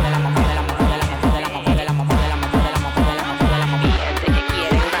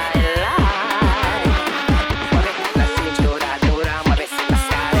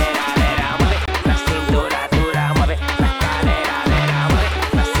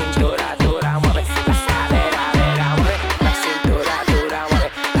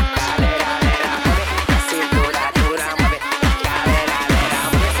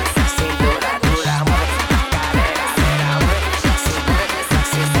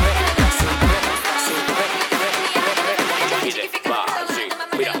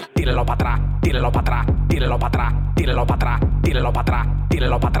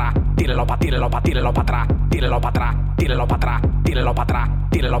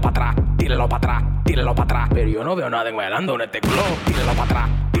 Pero yo no veo nada en bailando en este club. Tírelo para atrás,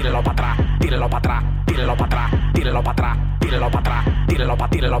 tírelo para atrás, tírelo para atrás, tírelo para atrás, tírelo para atrás, tírelo para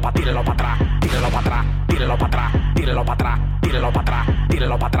atrás, tírelo para atrás, tírelo para atrás, tírelo para atrás, tírelo para atrás, tírelo para atrás,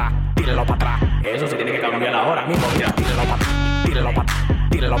 tírelo para atrás, tírelo para atrás. Eso se tiene que cambiar ahora mismo, mira. Tírelo para atrás, tírelo para atrás,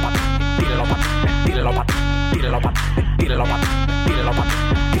 tírelo para atrás, tírelo para atrás, tírelo para atrás, tírelo para atrás,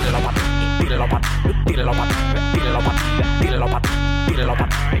 tírelo para atrás, tírelo para atrás, tírelo para atrás, tírelo para atrás, tírelo para atrás, tírelo para atrás, tírelo para atrás, tírelo para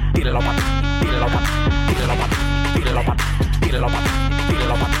atrás, tírelo para atrás, tírelo para atrás. Tírelo pa, tírelo pa, tírelo pa, tírelo pa, tírelo pa,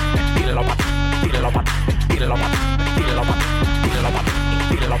 tírelo pa, tírelo pa, tírelo pa, tírelo pa,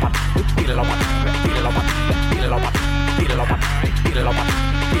 tírelo pa, tírelo pa, tírelo pa, tírelo pa, tírelo pa, tírelo pa,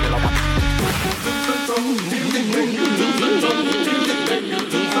 tírelo pa.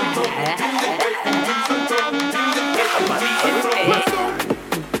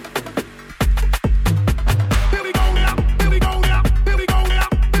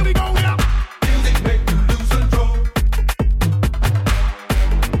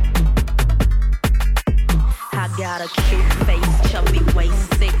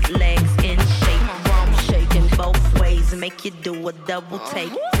 do a double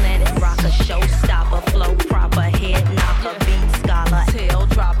take. Planet rocker, showstopper, flow proper, head knocker, beat scholar, tail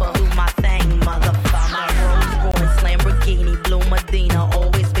dropper. Do my thing, motherfucker. My Rolls Royce, Lamborghini, blue Medina,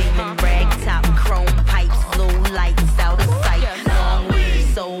 always beaming, rag top, chrome pipes, blue lights out of sight. Long weed,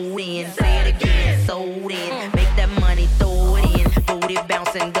 sold in, say it again, sold in. Make that money, throw it in, booty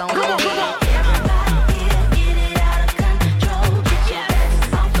bouncing, go on.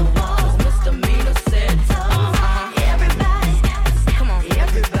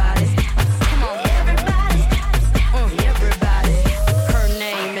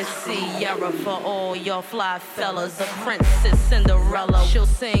 For all your fly fellas, a princess Cinderella. She'll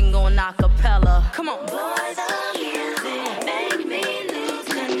sing on acapella. Come on, boys are music, make me lose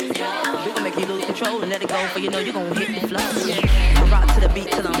control. We gon' make you lose control and let it go, for you know you gon' hit the flow. I rock to the beat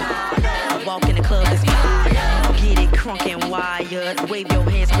till I walk in the club and smile. Get it crunk and wired, wave your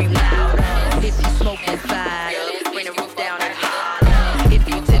hands, scream loud. If you smoking fire, bring the roof down and holler. If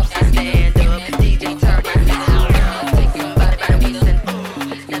you tipsy, stand up, DJ turn it loud. Take somebody by the waist and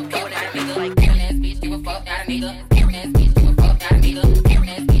let's go down.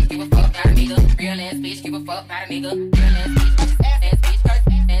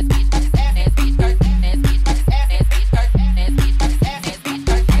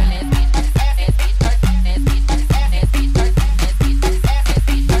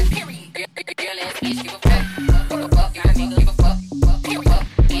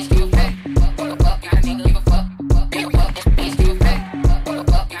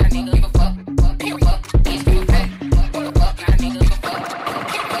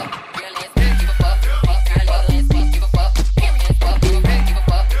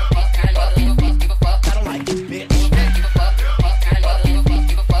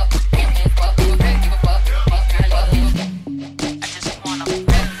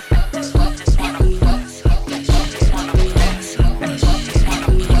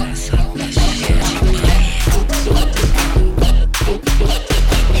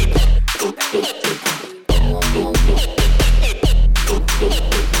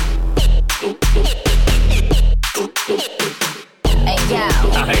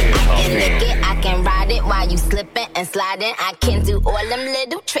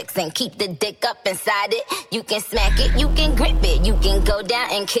 And keep the dick up inside it. You can smack it, you can grip it, you can go down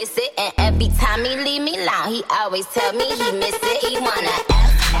and kiss it. And every time he leave me alone, he always tell me he miss it. He wanna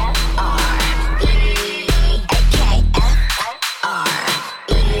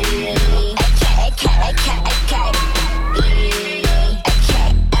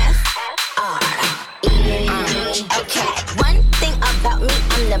One thing about me,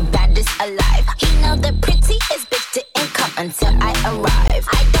 I'm the baddest alive. He know the prettiest bitch didn't come until I arrive.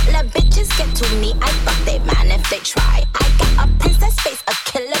 I don't let bitches get to me, I fuck they man if they try. I got a princess face, a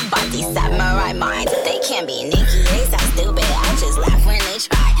killer body, samurai mind. They can't be Nikki, they sound stupid, I just laugh when they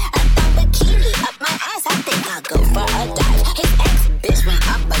try. I thought bikini up my ass, I think I'll go for a dive. His ex-bitch went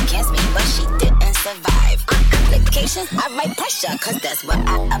up against me, but she didn't survive. On applications, I write pressure, cause that's what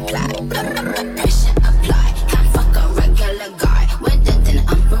I apply. Pressure apply, can't fuck a regular guy. Wetter than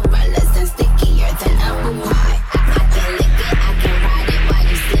umbrellas and stickier than apple pie. I can lick it, I can ride it while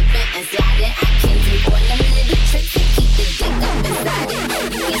you slipping and sliding. I can do all them little tricks and keep the dick up inside it.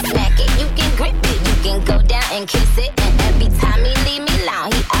 You can smack it, you can grip it, you can go down and kiss it. And every time he leave me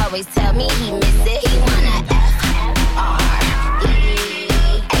alone, he always tell me he miss it. He wanna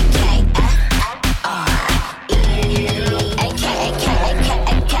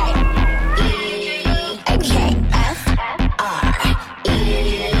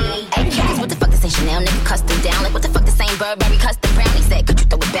Burberry custom brown. He said, could you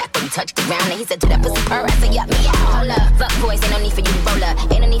throw it back when you touch the ground? And he said, do that pussy purr. I said, yup, me out. Hold up, fuck boys, ain't no need for you to roll up.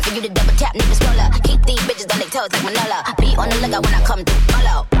 Ain't no need for you to double tap, nigga scroll up. Keep these bitches on their toes like Manila. Be on the lookout when I come through.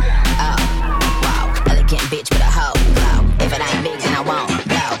 Follow. Oh, wow, elegant bitch with a hoe. Wow, if it ain't big, then I won't.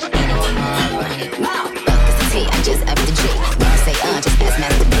 No, fuck this is tea, I just up the G. Don't say just ask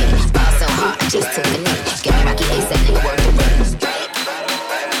Master P. Ball so hard, I just took a knee. Give me Rocky ASAP, nigga, word to word.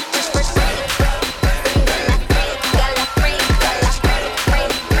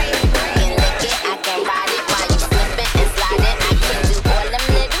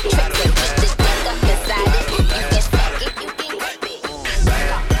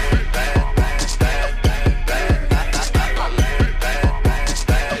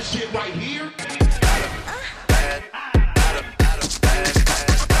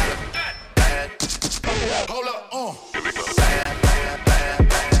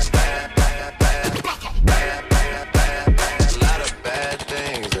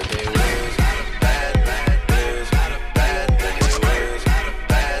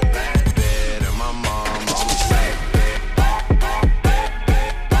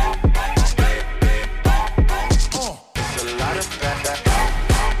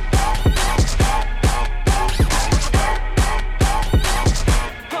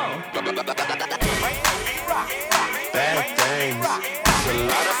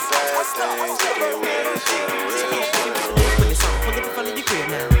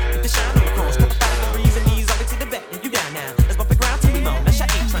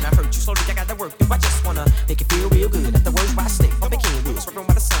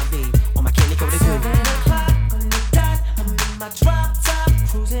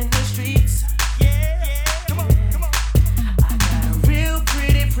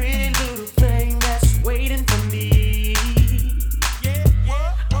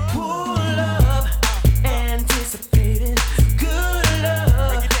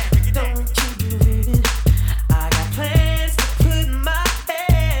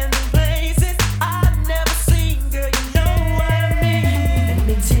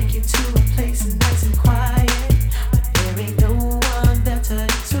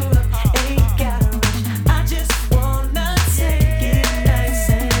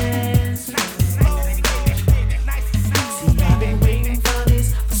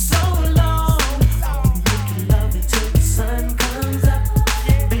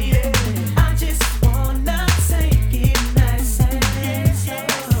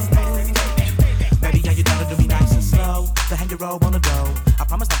 roll on the dough. I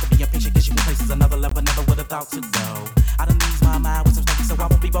promise not to be impatient, cause you in places another level never would have thought to go. I done ease my mind with some stuff, so I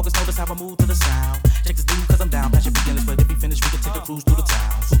won't be bogus. Notice how I move to the sound. Check this dude, cause I'm down. Passion beginners, but if we finish, we can take a cruise through the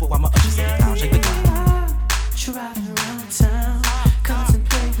town. Super while my ushers in the pound, shake the ground. Driving around town,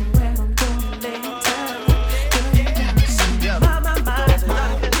 contemplating where I'm gonna lay down. Girl, you got me singing, my mind.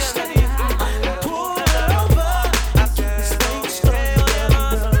 Pull over, stay straight.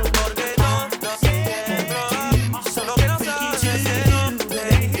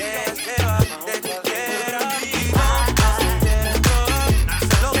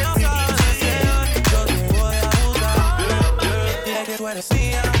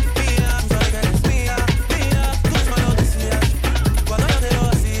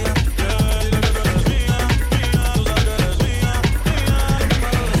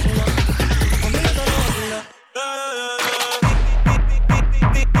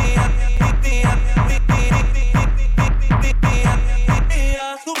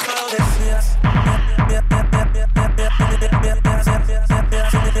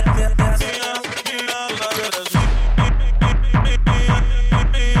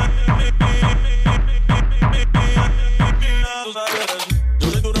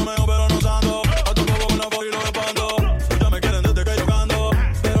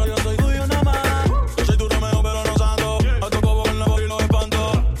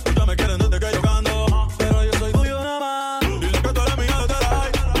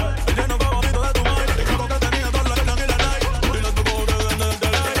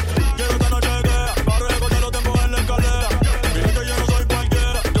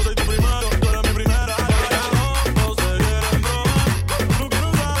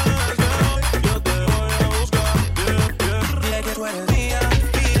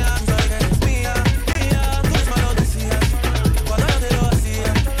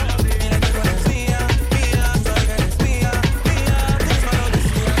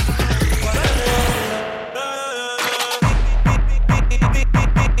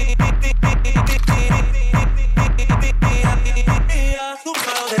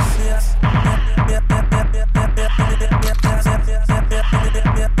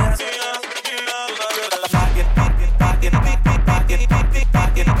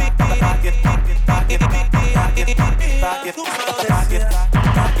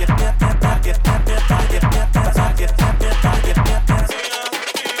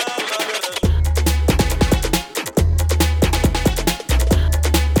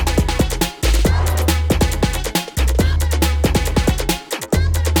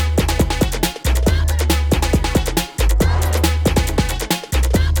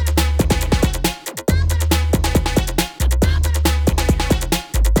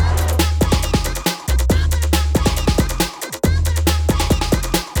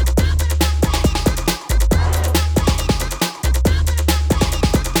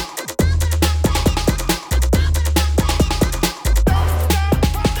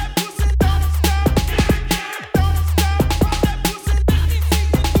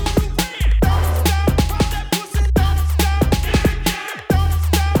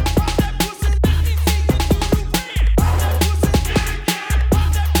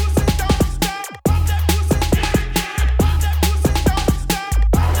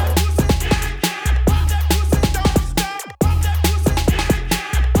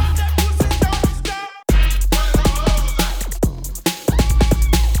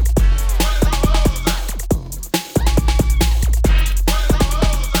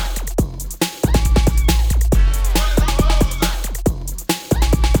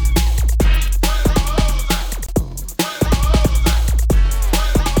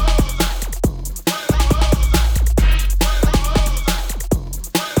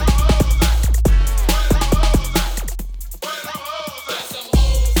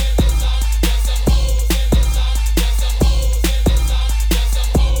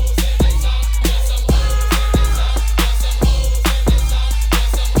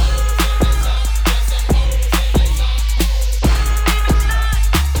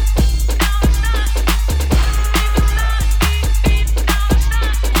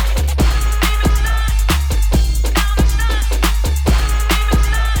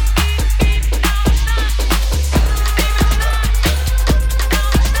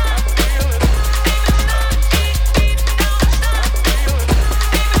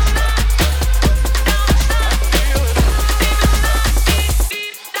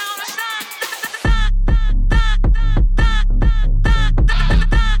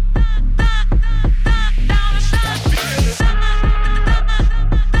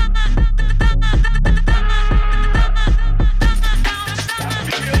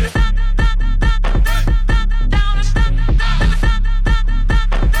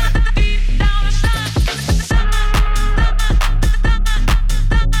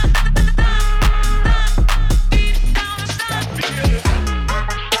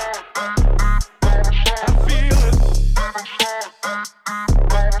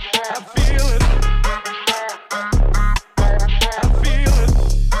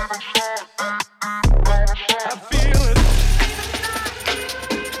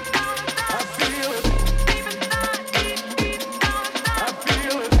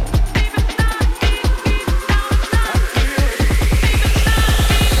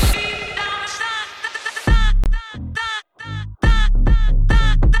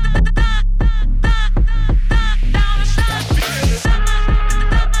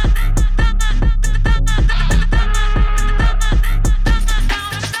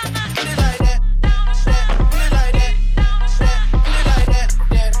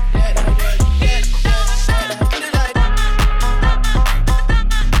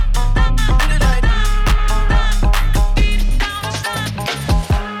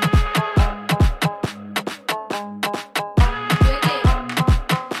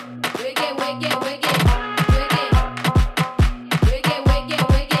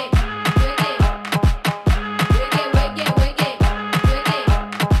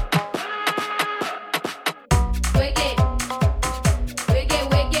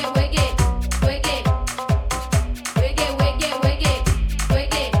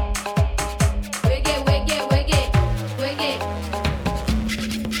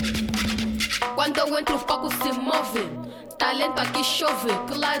 e chove,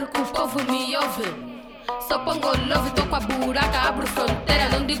 claro que o povo me ouve. Só pongo love, tô com a buraca, abro fronteira.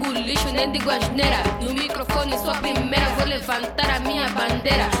 Não digo lixo, nem digo asneira. No microfone sou a primeira, vou levantar a minha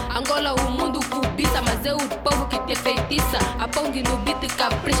bandeira. Angola o mundo cobiça, mas é o povo que te feitiça. A Pong no beat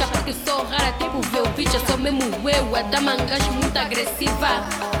capricha, porque sou rara tipo Velvicha. Sou mesmo eu, a dama angajo muito agressiva.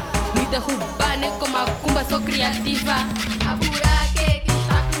 Me derrubar, nem como a cumba, sou criativa. A buraca é que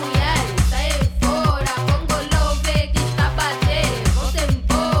está com mulheres, sai fora. Pongo love que está a bater, vão-se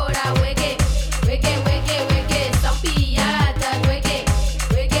embora. Wege, wege, wege, wege, são piadas. Wege,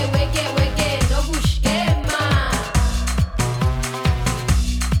 wege, wege, wege, novo esquema.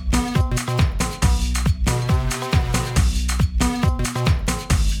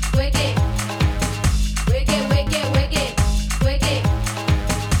 Wege, wege, wege, wege, wege,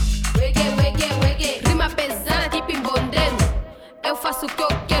 wege, wege, wege. Rima pesada tipo embondeiro.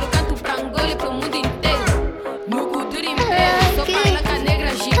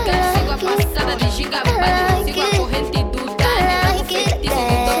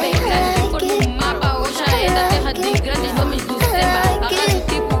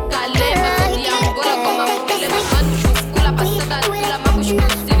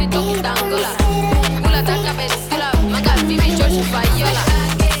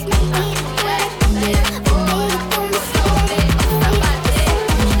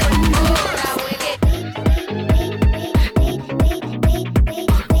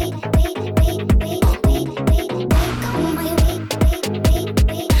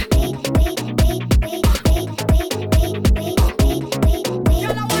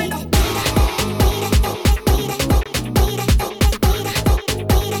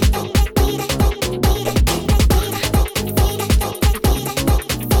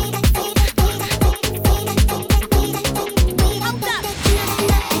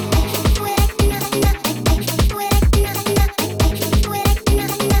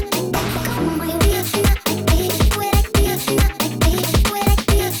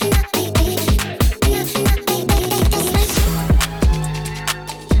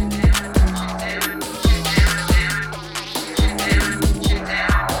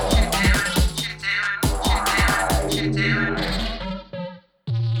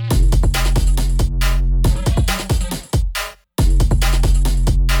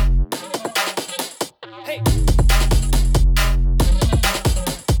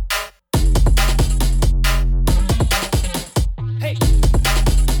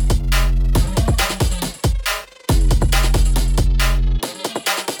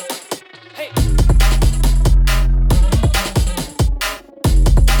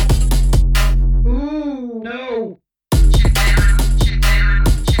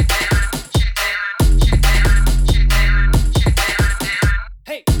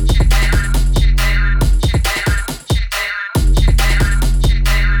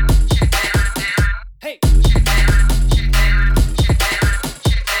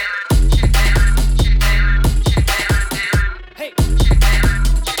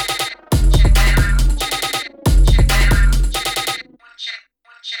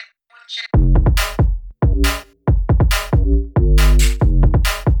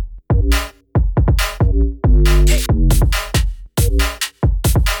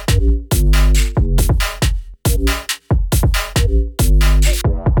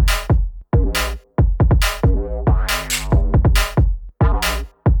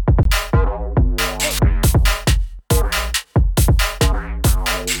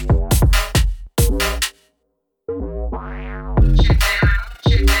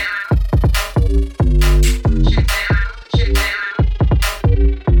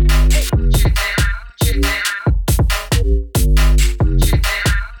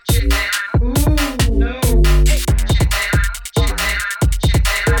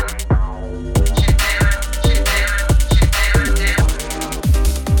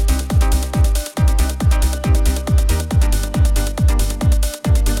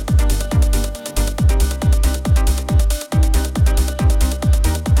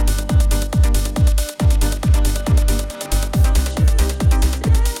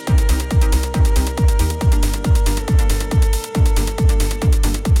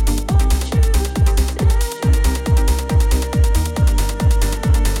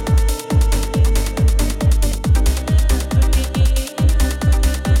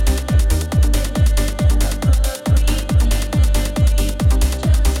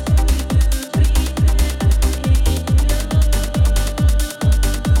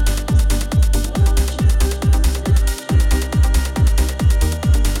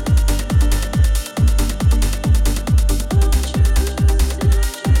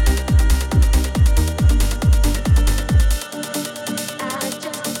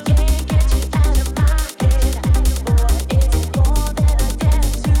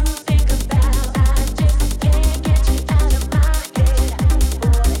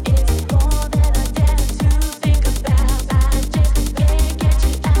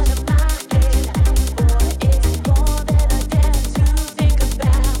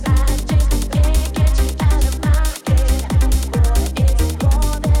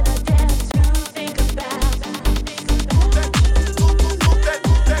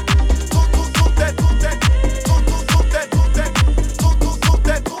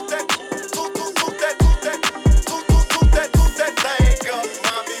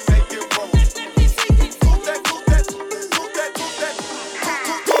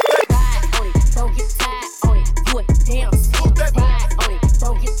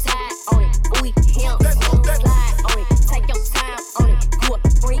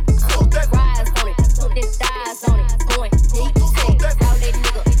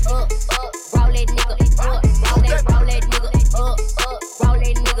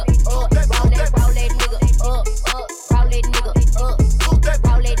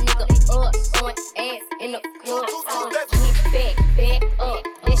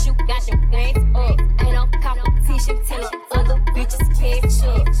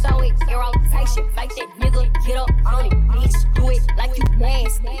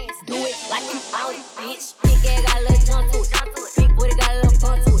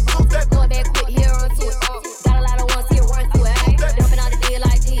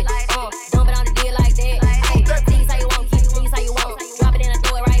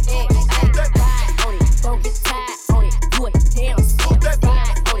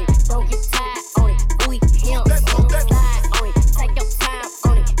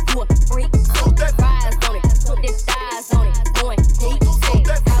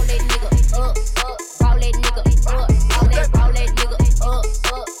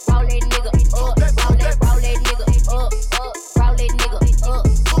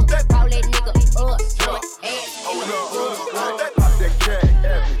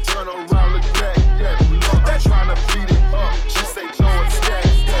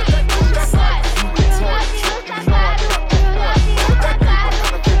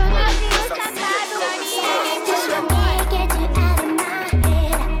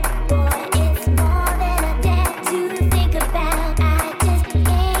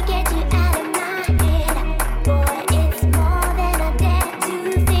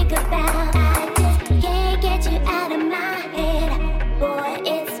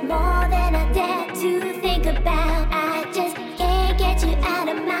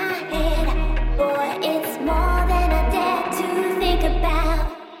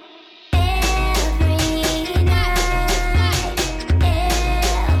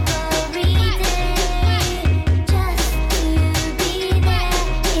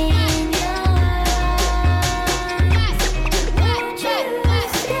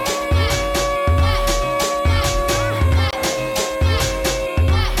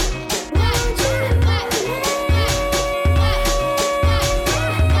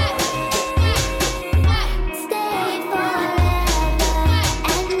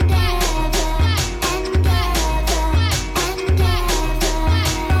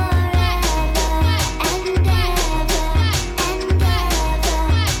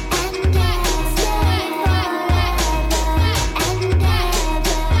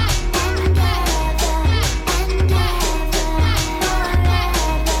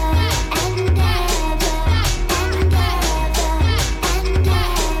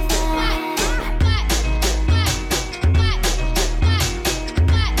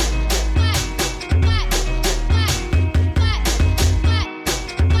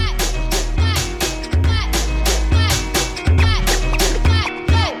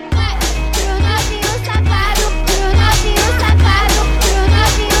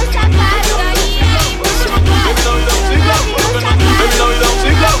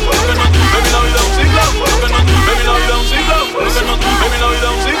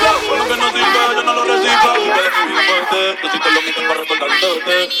 necesito lo mismo para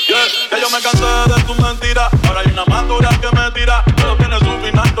recordarte. Yeah, que yo me cansé de tus mentiras. Ahora hay una más dura que me tira. Todo tiene su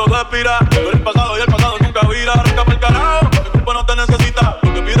final, todo expira. Tú eres el pasado y el pasado nunca vira. Arranca para el carajo, mi cuerpo no te necesita.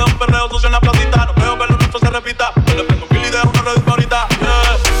 Lo que pide es un perreo sucio en la placita. No creo que lo nuestro se repita. Yo le prendo un kill y dejo una red favorita.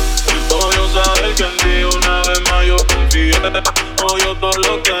 Yeah, odio saber que en ti una vez más yo confié. Odio todo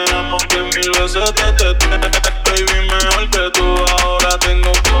lo que éramos, que 1000 veces te baby, mejor que tú ahora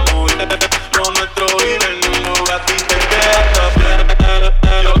tengo como ir. Lo nuestro ir en un lugar a ti te queda bien.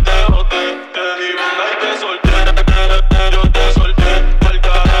 Yo te boté, te di banda y te solté. Yo te solté, al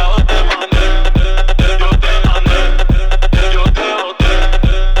carajo te mandé. Yo te mandé, yo te boté.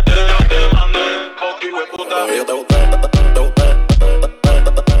 Yo te mandé, coqui hueputa. Yo te boté.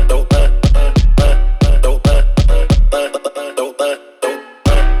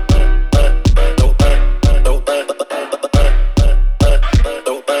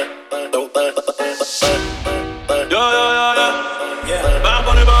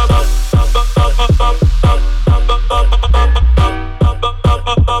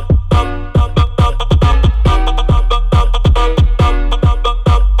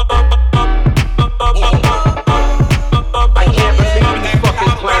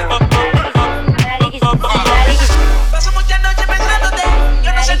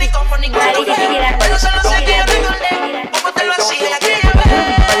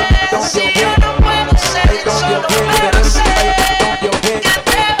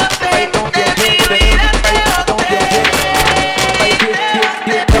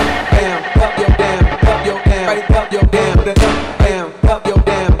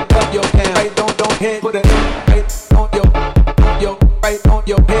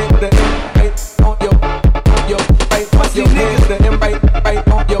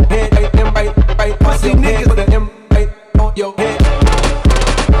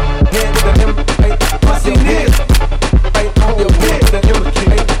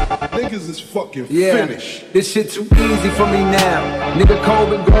 This shit too easy for me now. Nigga Cole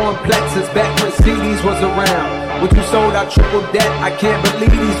been going plexus back when CDs was around. When you sold out triple debt, I can't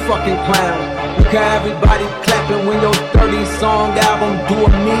believe these fucking clowns. You got everybody clapping when your 30-song album do a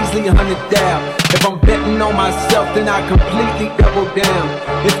measly 100,000. If I'm betting on myself, then I completely double down.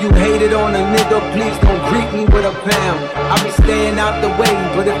 If you hated on a nigga, please don't greet me with a pound. I be staying out the way,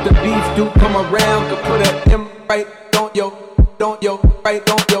 but if the beef do come around, to put a M right on your, right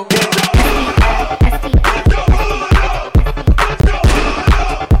on your head.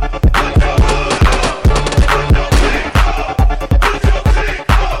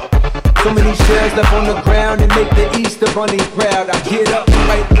 So many shells left on the ground and make the Easter Bunny proud. I get up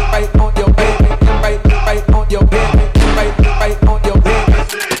right on your head, right on your head, right on your head.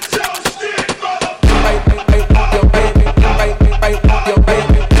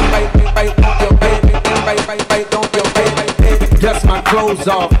 Dust my clothes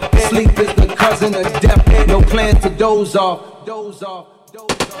off. Sleep is the cousin of death. No plan to doze off.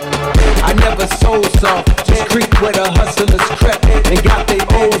 I never sold soft, just creep where the hustlers crept and got they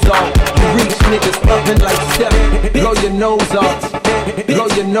O's off. You reach niggas oven like step. Blow your nose off, blow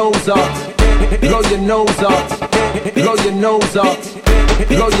your nose off, blow your nose off, blow your nose off,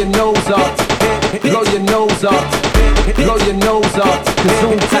 blow your nose off, blow your nose off, blow your nose off.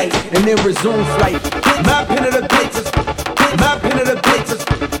 Consume tight and then resume flight. My pen of the pages, my pen of the pages,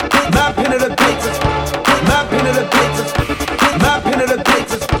 my pen of the pages, my pen of the pages, my pen of the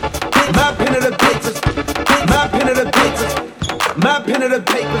pages. My pen of the pages, my pen of the pages, my pen of the papers, my pen of the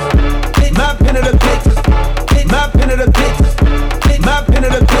pages, my pen of the pages, my pen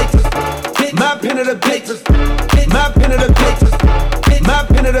of the pages, my pen of the pages, my pen of the pages, my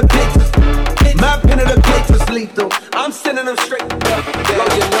pen of the pages, my pen of the pages, lethal. I'm sending them straight. Blow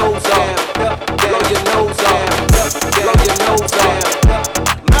your nose off, blow your nose off, blow your nose off.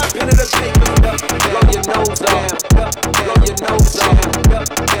 My pen of the papers, blow your nose off, blow your nose off.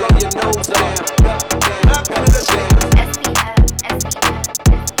 Blow your nose off. My pen of the papers.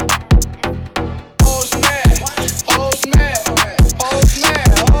 Oh snap, oh snap, oh snap,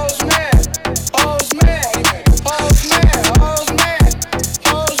 oh snap, oh snap, oh snap, oh snap,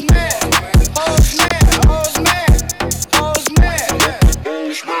 oh snap, oh snap, oh snap, oh snap, oh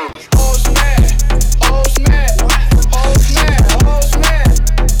snap, oh snap, oh snap, oh snap, oh snap, oh snap, oh snap, oh snap, oh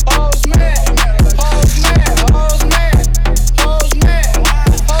snap.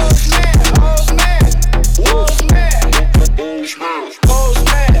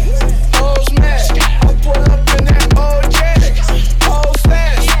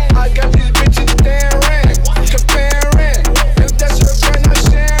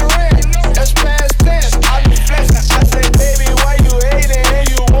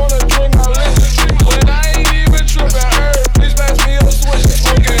 When I ain't even tripping,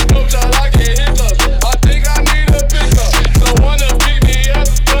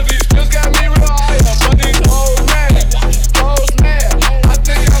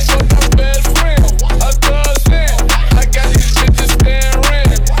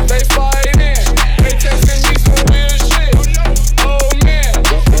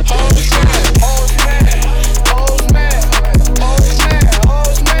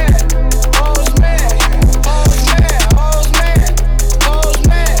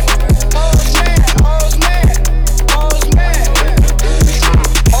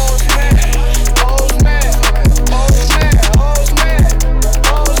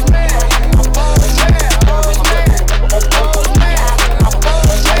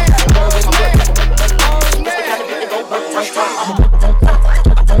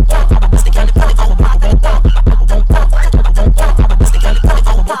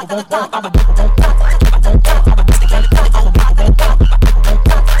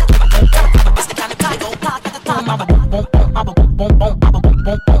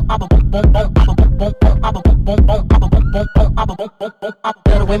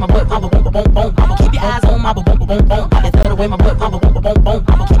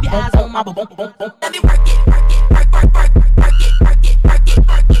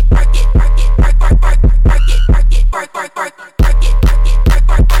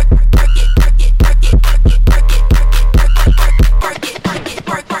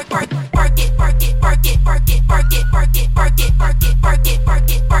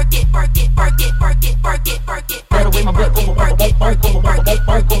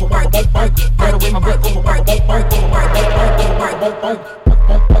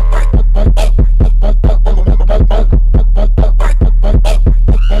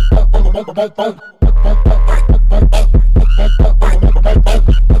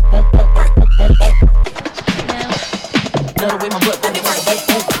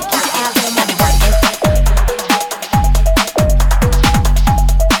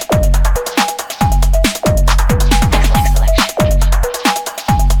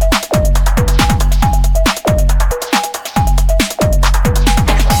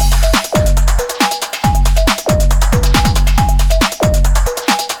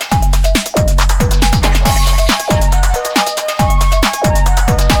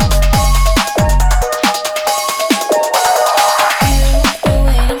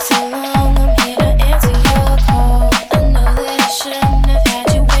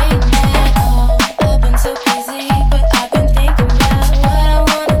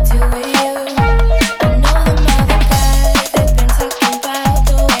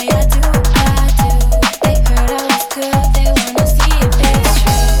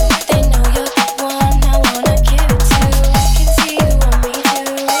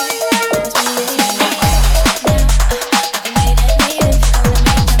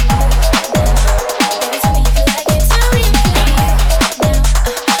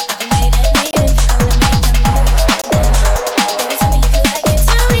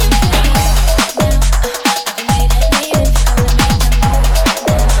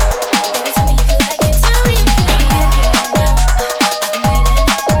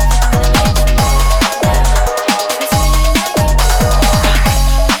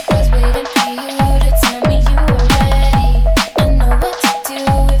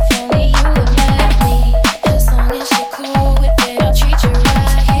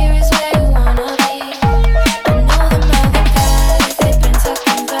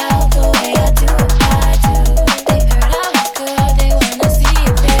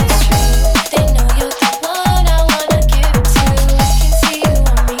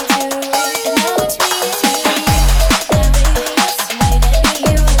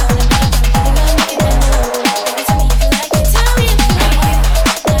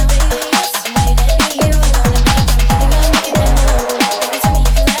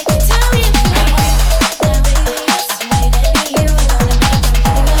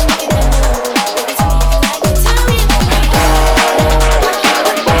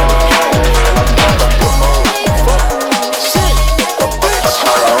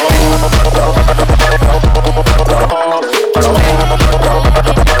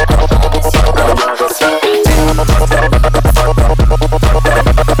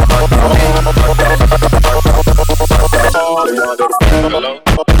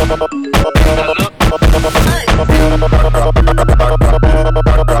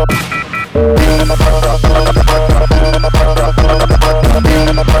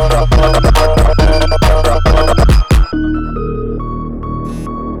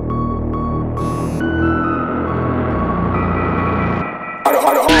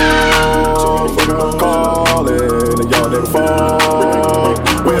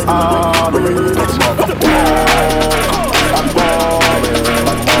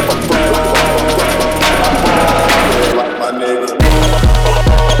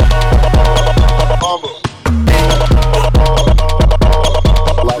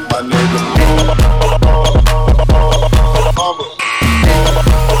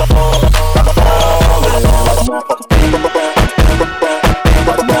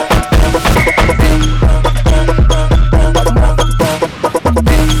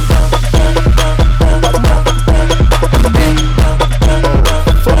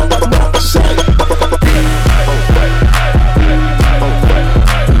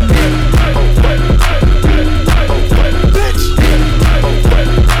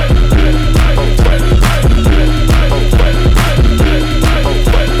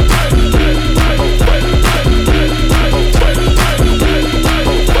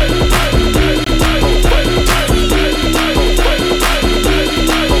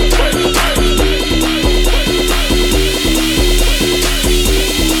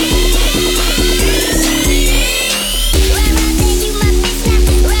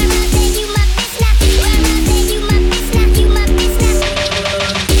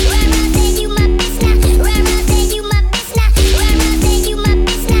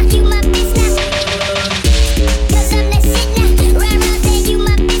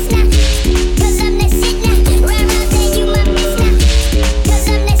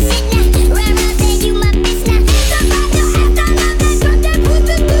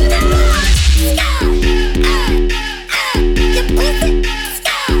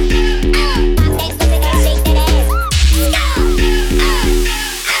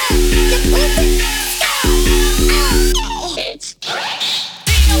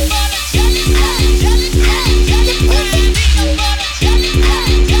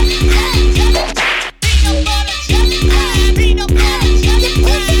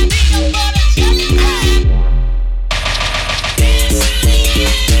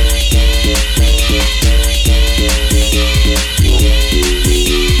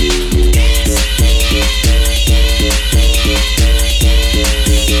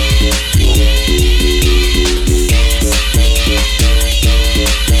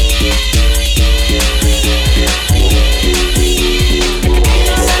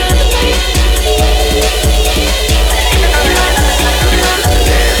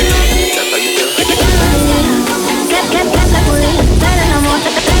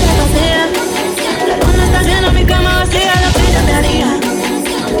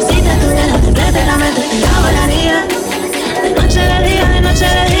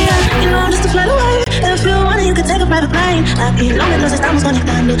 kilómetros estamos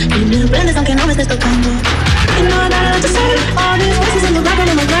conectando y me prendes aunque no me estés tocando. You know I got a lot to say, all these voices in the back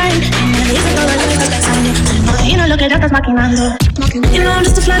of my brain. Y me dicen todo lo que estás pensando, me imagino lo que ya estás maquinando. You know I'm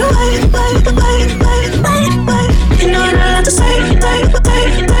just a flight away, away, away, away, away. You know I got a lot to say, you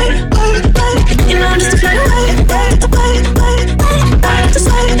know I'm just a flight away, away, away, away. I have to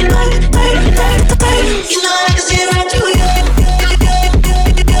say, you know I can see right through you.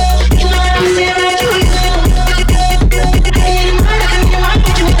 You know I can see right through you.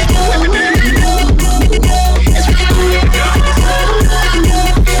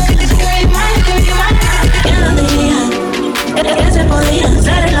 Que se podía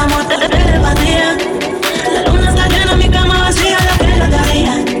hacer el amor de telepatía. La luna está llena, mi cama vacía, la que no te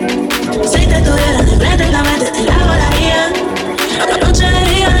haría. Si te tuviera de frente en la mente te la volaría. De noche de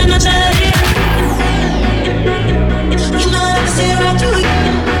día, de noche de día. You know I can see right through you.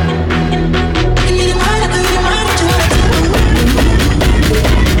 Give me the mind, give me the mind, what you wanna do.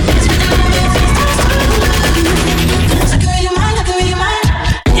 I can read your mind, I can read your mind.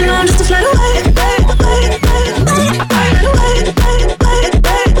 You know I'm just a flight away, away, away, away.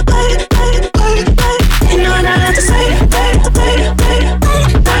 You know I got a lot to say,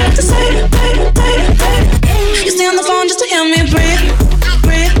 you stay on the phone just to hear me breathe,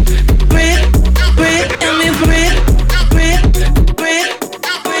 breathe, breathe, breathe, hear me breathe, breathe, breathe, breathe,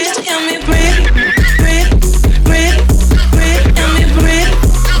 just to hear me breathe, breathe, breathe, breathe, hear me breathe,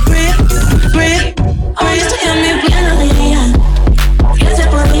 breathe, breathe, oh, just to hear me breathe. Que se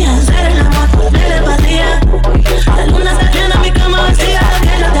podía hacer el amor por telepatía. La luna está llena, mi cama vacía, la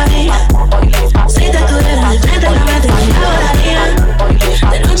que no te haría. Si te tuviera de frente en la mente te la volaría.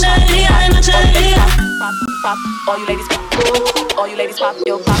 De noche de día, de noche de día. Pop, all you ladies pop, all you ladies pop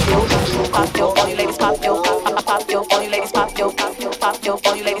yo, pop yo, pop yo, all you ladies pop yo, pop yo, all you ladies pop yo, pop yo,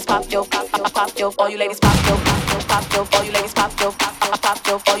 all you ladies pop yo, pop yo, all you ladies pop yo, pop yo, all you ladies pop yo, pop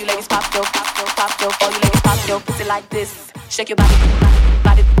yo, all you ladies pop yo, pop yo, all you ladies pop yo. Pussy like this, shake your body,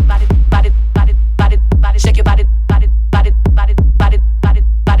 body, body, body, body, body, body, shake your body, body, body, body, body, body,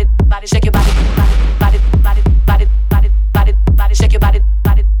 body, body, shake your body, body, body, body, body, body, body, shake your body,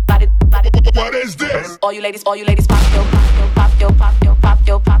 body, body, body. What is this? All you ladies pop yo, pop yo, pop yo, pop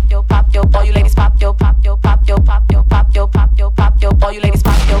yo, pop yo, pop yo, all you ladies pop yo, pop yo, pop yo, pop yo, pop yo, pop yo, pop yo, all you ladies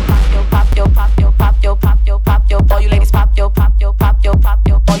pop yo, pop yo, pop yo, pop yo, pop yo, pop yo, all you ladies pop yo, pop yo, pop yo, pop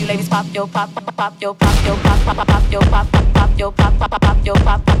yo, all you ladies pop yo, pop yo, pop yo, pop yo, pop yo, pop yo, pop yo, pop yo, pop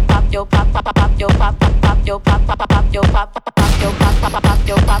yo, pop yo, pop yo, pop yo,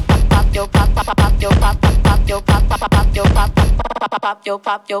 pop yo,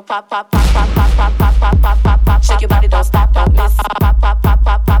 pop yo, pop yo, pop yo, pop, shake your body, don't stop, don't miss.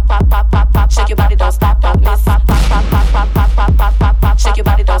 Shake your body, don't stop, don't miss. Shake your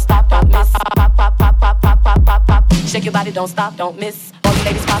body, don't stop, don't miss. Shake your body, don't stop, don't miss. All you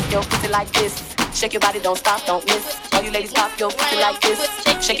ladies pop your pussy like this. Shake your body, don't stop, don't miss. All you ladies pop your pussy like this.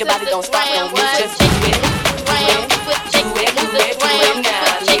 Shake your body, don't stop, don't miss. Just do it, do it, do it, do it, do it now.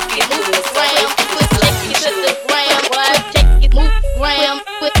 Shake it to the ground, shake it to the ground. Shake it, move, gram,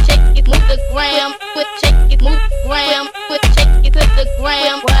 put shake it, move the gram, put shake it, move gram, put shake it to the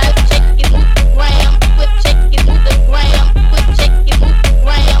gram. Shake it, move gram, put shake it, move the gram, put shake it, move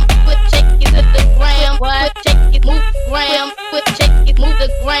gram, put shake it to the gram. Shake it, move gram, put shake it, move the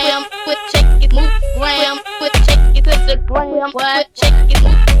gram, put shake it, move gram, put shake it to the gram. Shake it,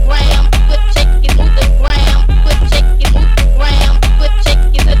 move gram, put shake it, move the gram, put shake it, move gram, put shake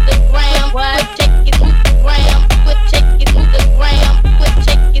it to the gram. Shake it, move gram, put shake it, move the gram, put shake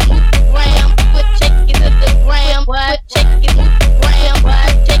it, move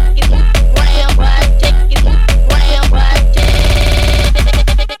gram, put shake it to the gram. Shake it,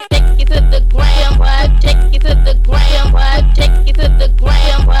 move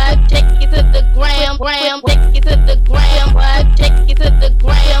gram, shake it, move gram, shake it, move gram, shake it to the gram, shake it to the gram, shake it to the gram, shake it to the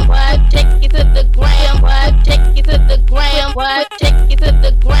gram, shake it to the gram, shake it to the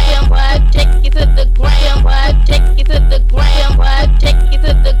gram, shake it to the gram, shake it to the gram, shake it to the gram, shake it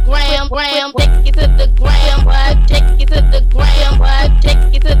to the gram, shake it to the gram, shake it to the gram, shake it to the gram, shake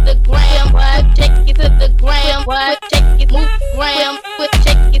it to the gram, shake it to the gram, shake it to the gram, shake it, move gram, put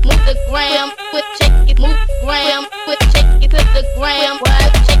shake it, move the gram, put shake it, move gram, put shake it to the gram,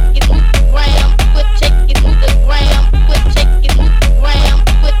 shake it, move gram, put shake it, move the gram, put shake it, move gram,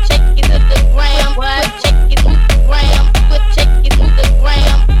 put shake it to the gram, shake it, move gram, put shake it, move the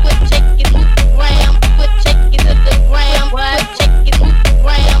gram, put shake it, move gram, put shake it to the gram, shake it, move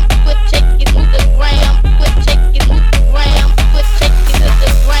gram, put shake it, move the gram, put shake it, move gram, put shake it to the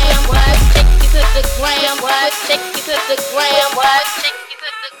gram, shake it to the gram, shake it to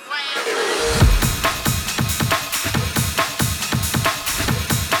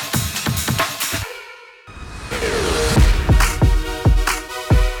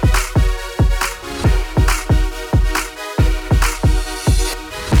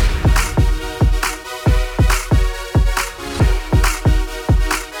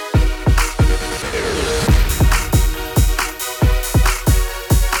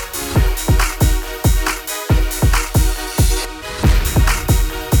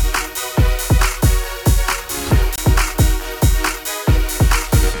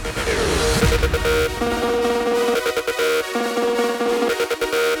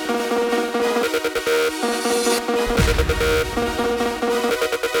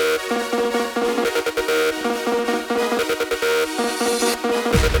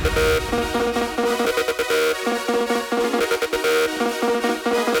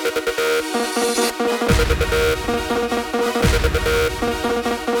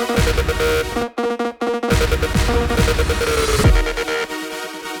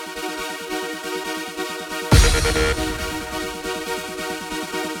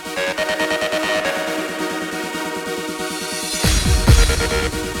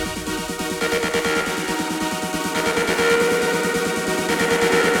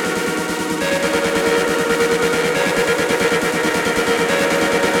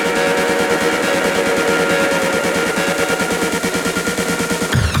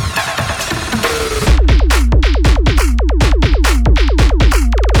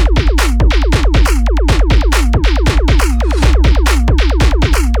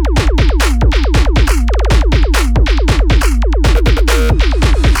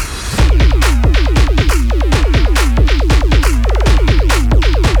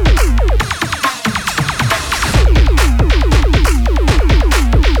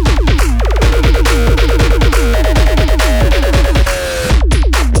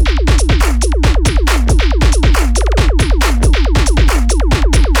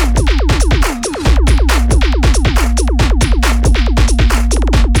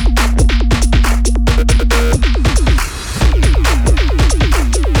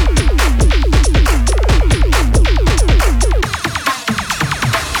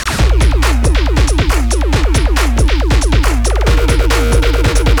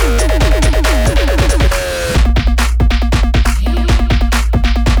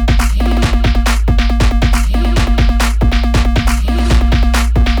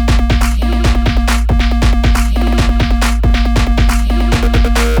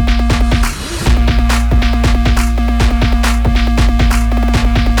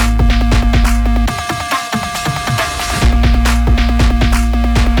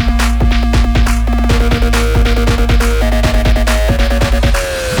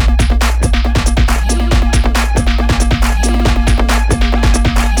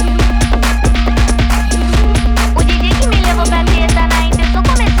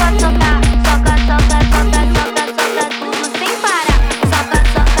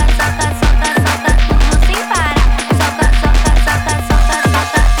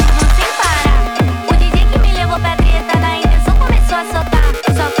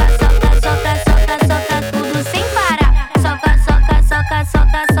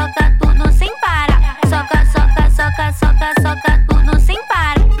soca tudo sem parar. Soca, soca, soca, soca, soca tudo sem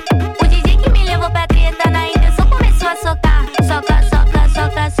parar. O DJ que me levou pra treta na intenção começou a socar. Soca, soca,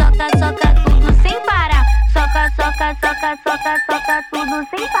 soca, soca, soca tudo sem parar. Soca, soca, soca, soca, soca tudo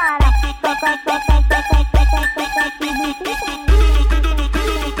sem parar. Soca, soca, soca, soca, soca tudo sem parar.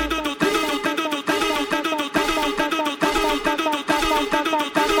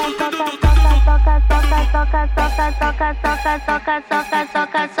 Soca, soca, soca, soca, soca, soca,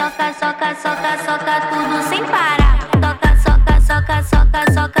 soca, soca, soca, soca, soca tudo sem parar. Toca, soca, soca, soca,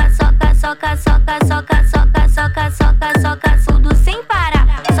 soca, soca, soca, soca, soca, soca, soca, soca, soca tudo sem parar.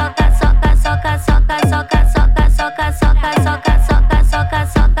 Soca, soca, soca, soca, soca, soca, soca, soca, soca, soca, soca,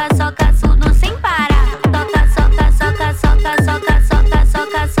 soca, soca tudo sem parar. Toca, soca, soca, soca, soca,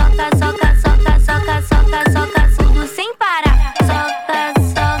 soca, soca, soca, soca, soca, soca, soca, soca tudo sem parar. Soca,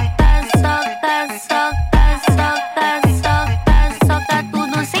 soca, soca, soca, soca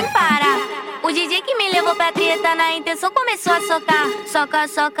tudo sem parar. O DJ que me levou pra treta na intenção começou a socar. Soca,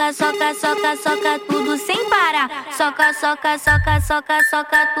 soca, soca, soca, soca tudo sem parar. Soca, soca, soca, soca,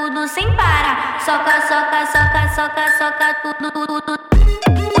 soca tudo sem parar. Soca, soca, soca, soca, soca tudo, tudo.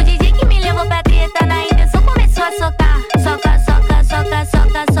 O DJ que me levou pra treta na intenção começou a socar. Soca, soca, soca,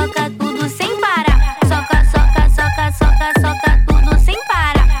 soca, soca tudo sem parar. Soca, soca, soca, soca, soca tudo sem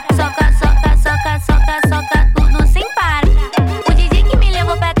parar. Soca, soca, soca, soca, soca tudo sem parar. O DJ que me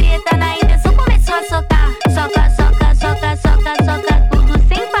levou pra treta na intenção começou a socar. Soca, soca, soca, soca, soca tudo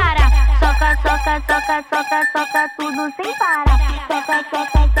sem parar. Soca, soca, soca, soca, soca tudo sem parar. Soca,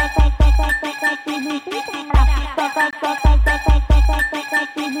 soca, soca, soca, soca tudo sem parar. Soca, soca, soca, soca, soca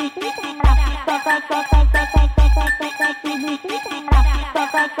tudo sem parar. Soca, soca.